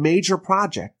into a major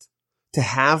project to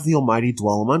have the Almighty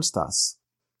dwell amongst us.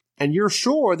 And you're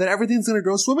sure that everything's going to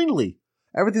go swimmingly.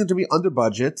 Everything's going to be under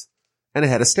budget and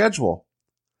ahead of schedule.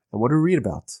 And what do we read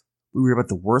about? We read about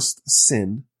the worst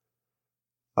sin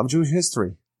of Jewish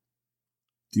history.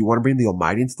 Do you want to bring the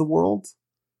Almighty into the world?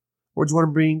 Or do you want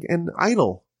to bring an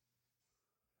idol?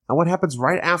 And what happens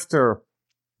right after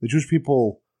the Jewish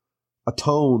people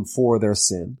atone for their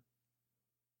sin?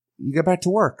 You get back to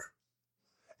work.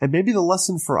 And maybe the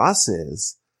lesson for us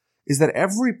is that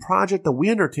every project that we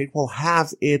undertake will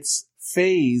have its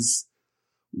phase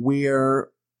where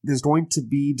there's going to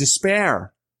be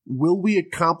despair. Will we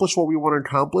accomplish what we want to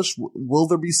accomplish? Will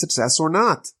there be success or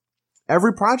not?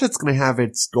 Every project's going to have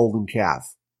its golden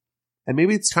calf. And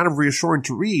maybe it's kind of reassuring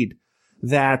to read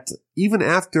that even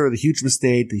after the huge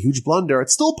mistake, the huge blunder,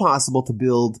 it's still possible to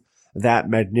build that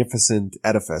magnificent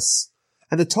edifice.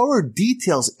 And the Torah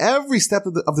details every step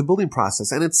of the building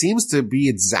process, and it seems to be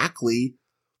exactly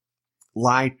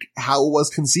like how it was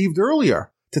conceived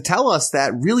earlier, to tell us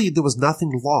that really there was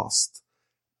nothing lost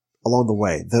along the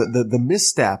way. The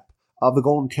misstep of the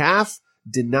golden calf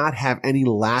did not have any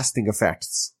lasting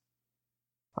effects.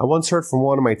 I once heard from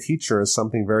one of my teachers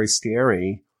something very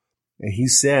scary. And he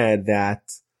said that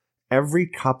every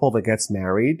couple that gets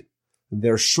married,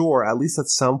 they're sure, at least at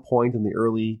some point in the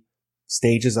early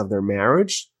stages of their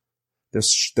marriage,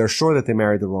 they're sure that they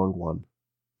married the wrong one.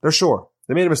 They're sure.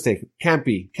 They made a mistake. Can't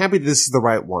be this is the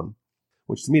right one.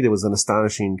 Which to me, there was an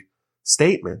astonishing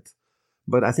statement.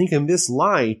 But I think in this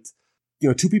light,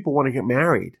 2 people want to get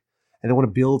married and they want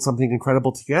to build something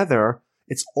incredible together.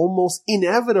 It's almost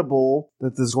inevitable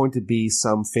that there's going to be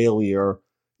some failure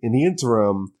in the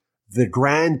interim. The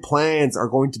grand plans are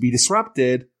going to be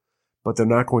disrupted, but they're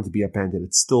not going to be abandoned.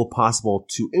 It's still possible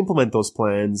to implement those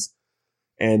plans,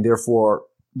 and therefore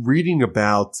reading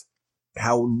about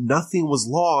how nothing was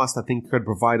lost, I think, could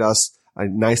provide us a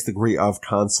nice degree of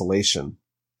consolation.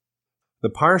 The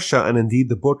Parsha, and indeed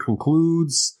the book,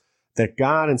 concludes that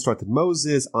God instructed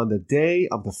Moses on the day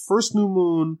of the first new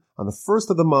moon, on the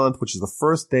first of the month, which is the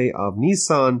first day of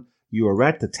Nisan, you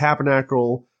erect the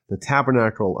tabernacle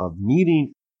of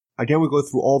meeting. Again, we go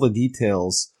through all the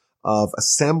details of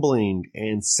assembling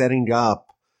and setting up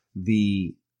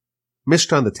the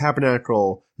Mishkan, the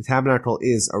tabernacle. The tabernacle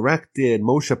is erected.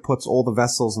 Moshe puts all the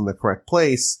vessels in the correct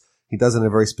place. He does it in a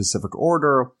very specific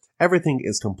order. Everything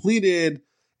is completed,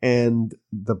 and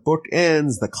the book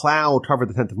ends. The cloud covered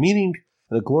the tent of meeting,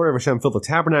 and the glory of Hashem filled the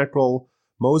tabernacle.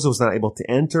 Moses was not able to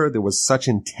enter. There was such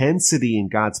intensity in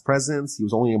God's presence. He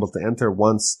was only able to enter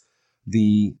once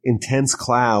the intense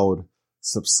cloud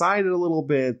subsided a little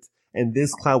bit, and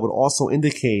this cloud would also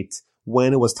indicate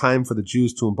when it was time for the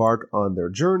Jews to embark on their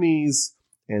journeys.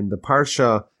 And the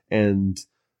Parsha and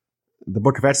the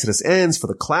book of Exodus ends, for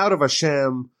the cloud of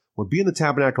Hashem would be in the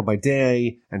tabernacle by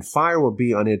day, and fire would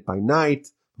be on it by night,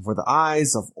 before the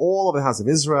eyes of all of the house of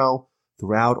Israel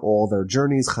throughout all their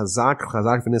journeys. Chazak,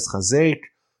 chazak v'nis chazek.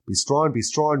 Be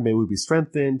strong, may we be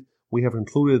strengthened. We have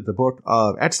concluded the book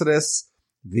of Exodus.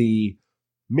 The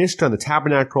Mishkan, the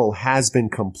tabernacle, has been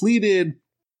completed.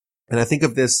 And I think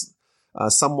of this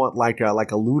somewhat like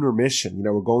a lunar mission. You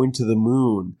know, we're going to the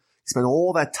moon. You spend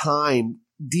all that time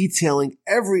detailing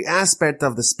every aspect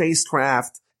of the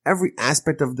spacecraft, every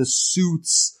aspect of the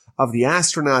suits of the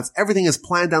astronauts. Everything is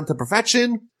planned down to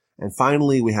perfection. And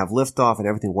finally, we have liftoff and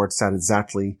everything works out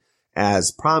exactly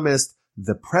as promised.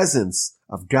 The presence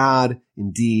of God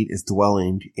indeed is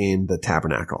dwelling in the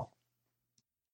tabernacle.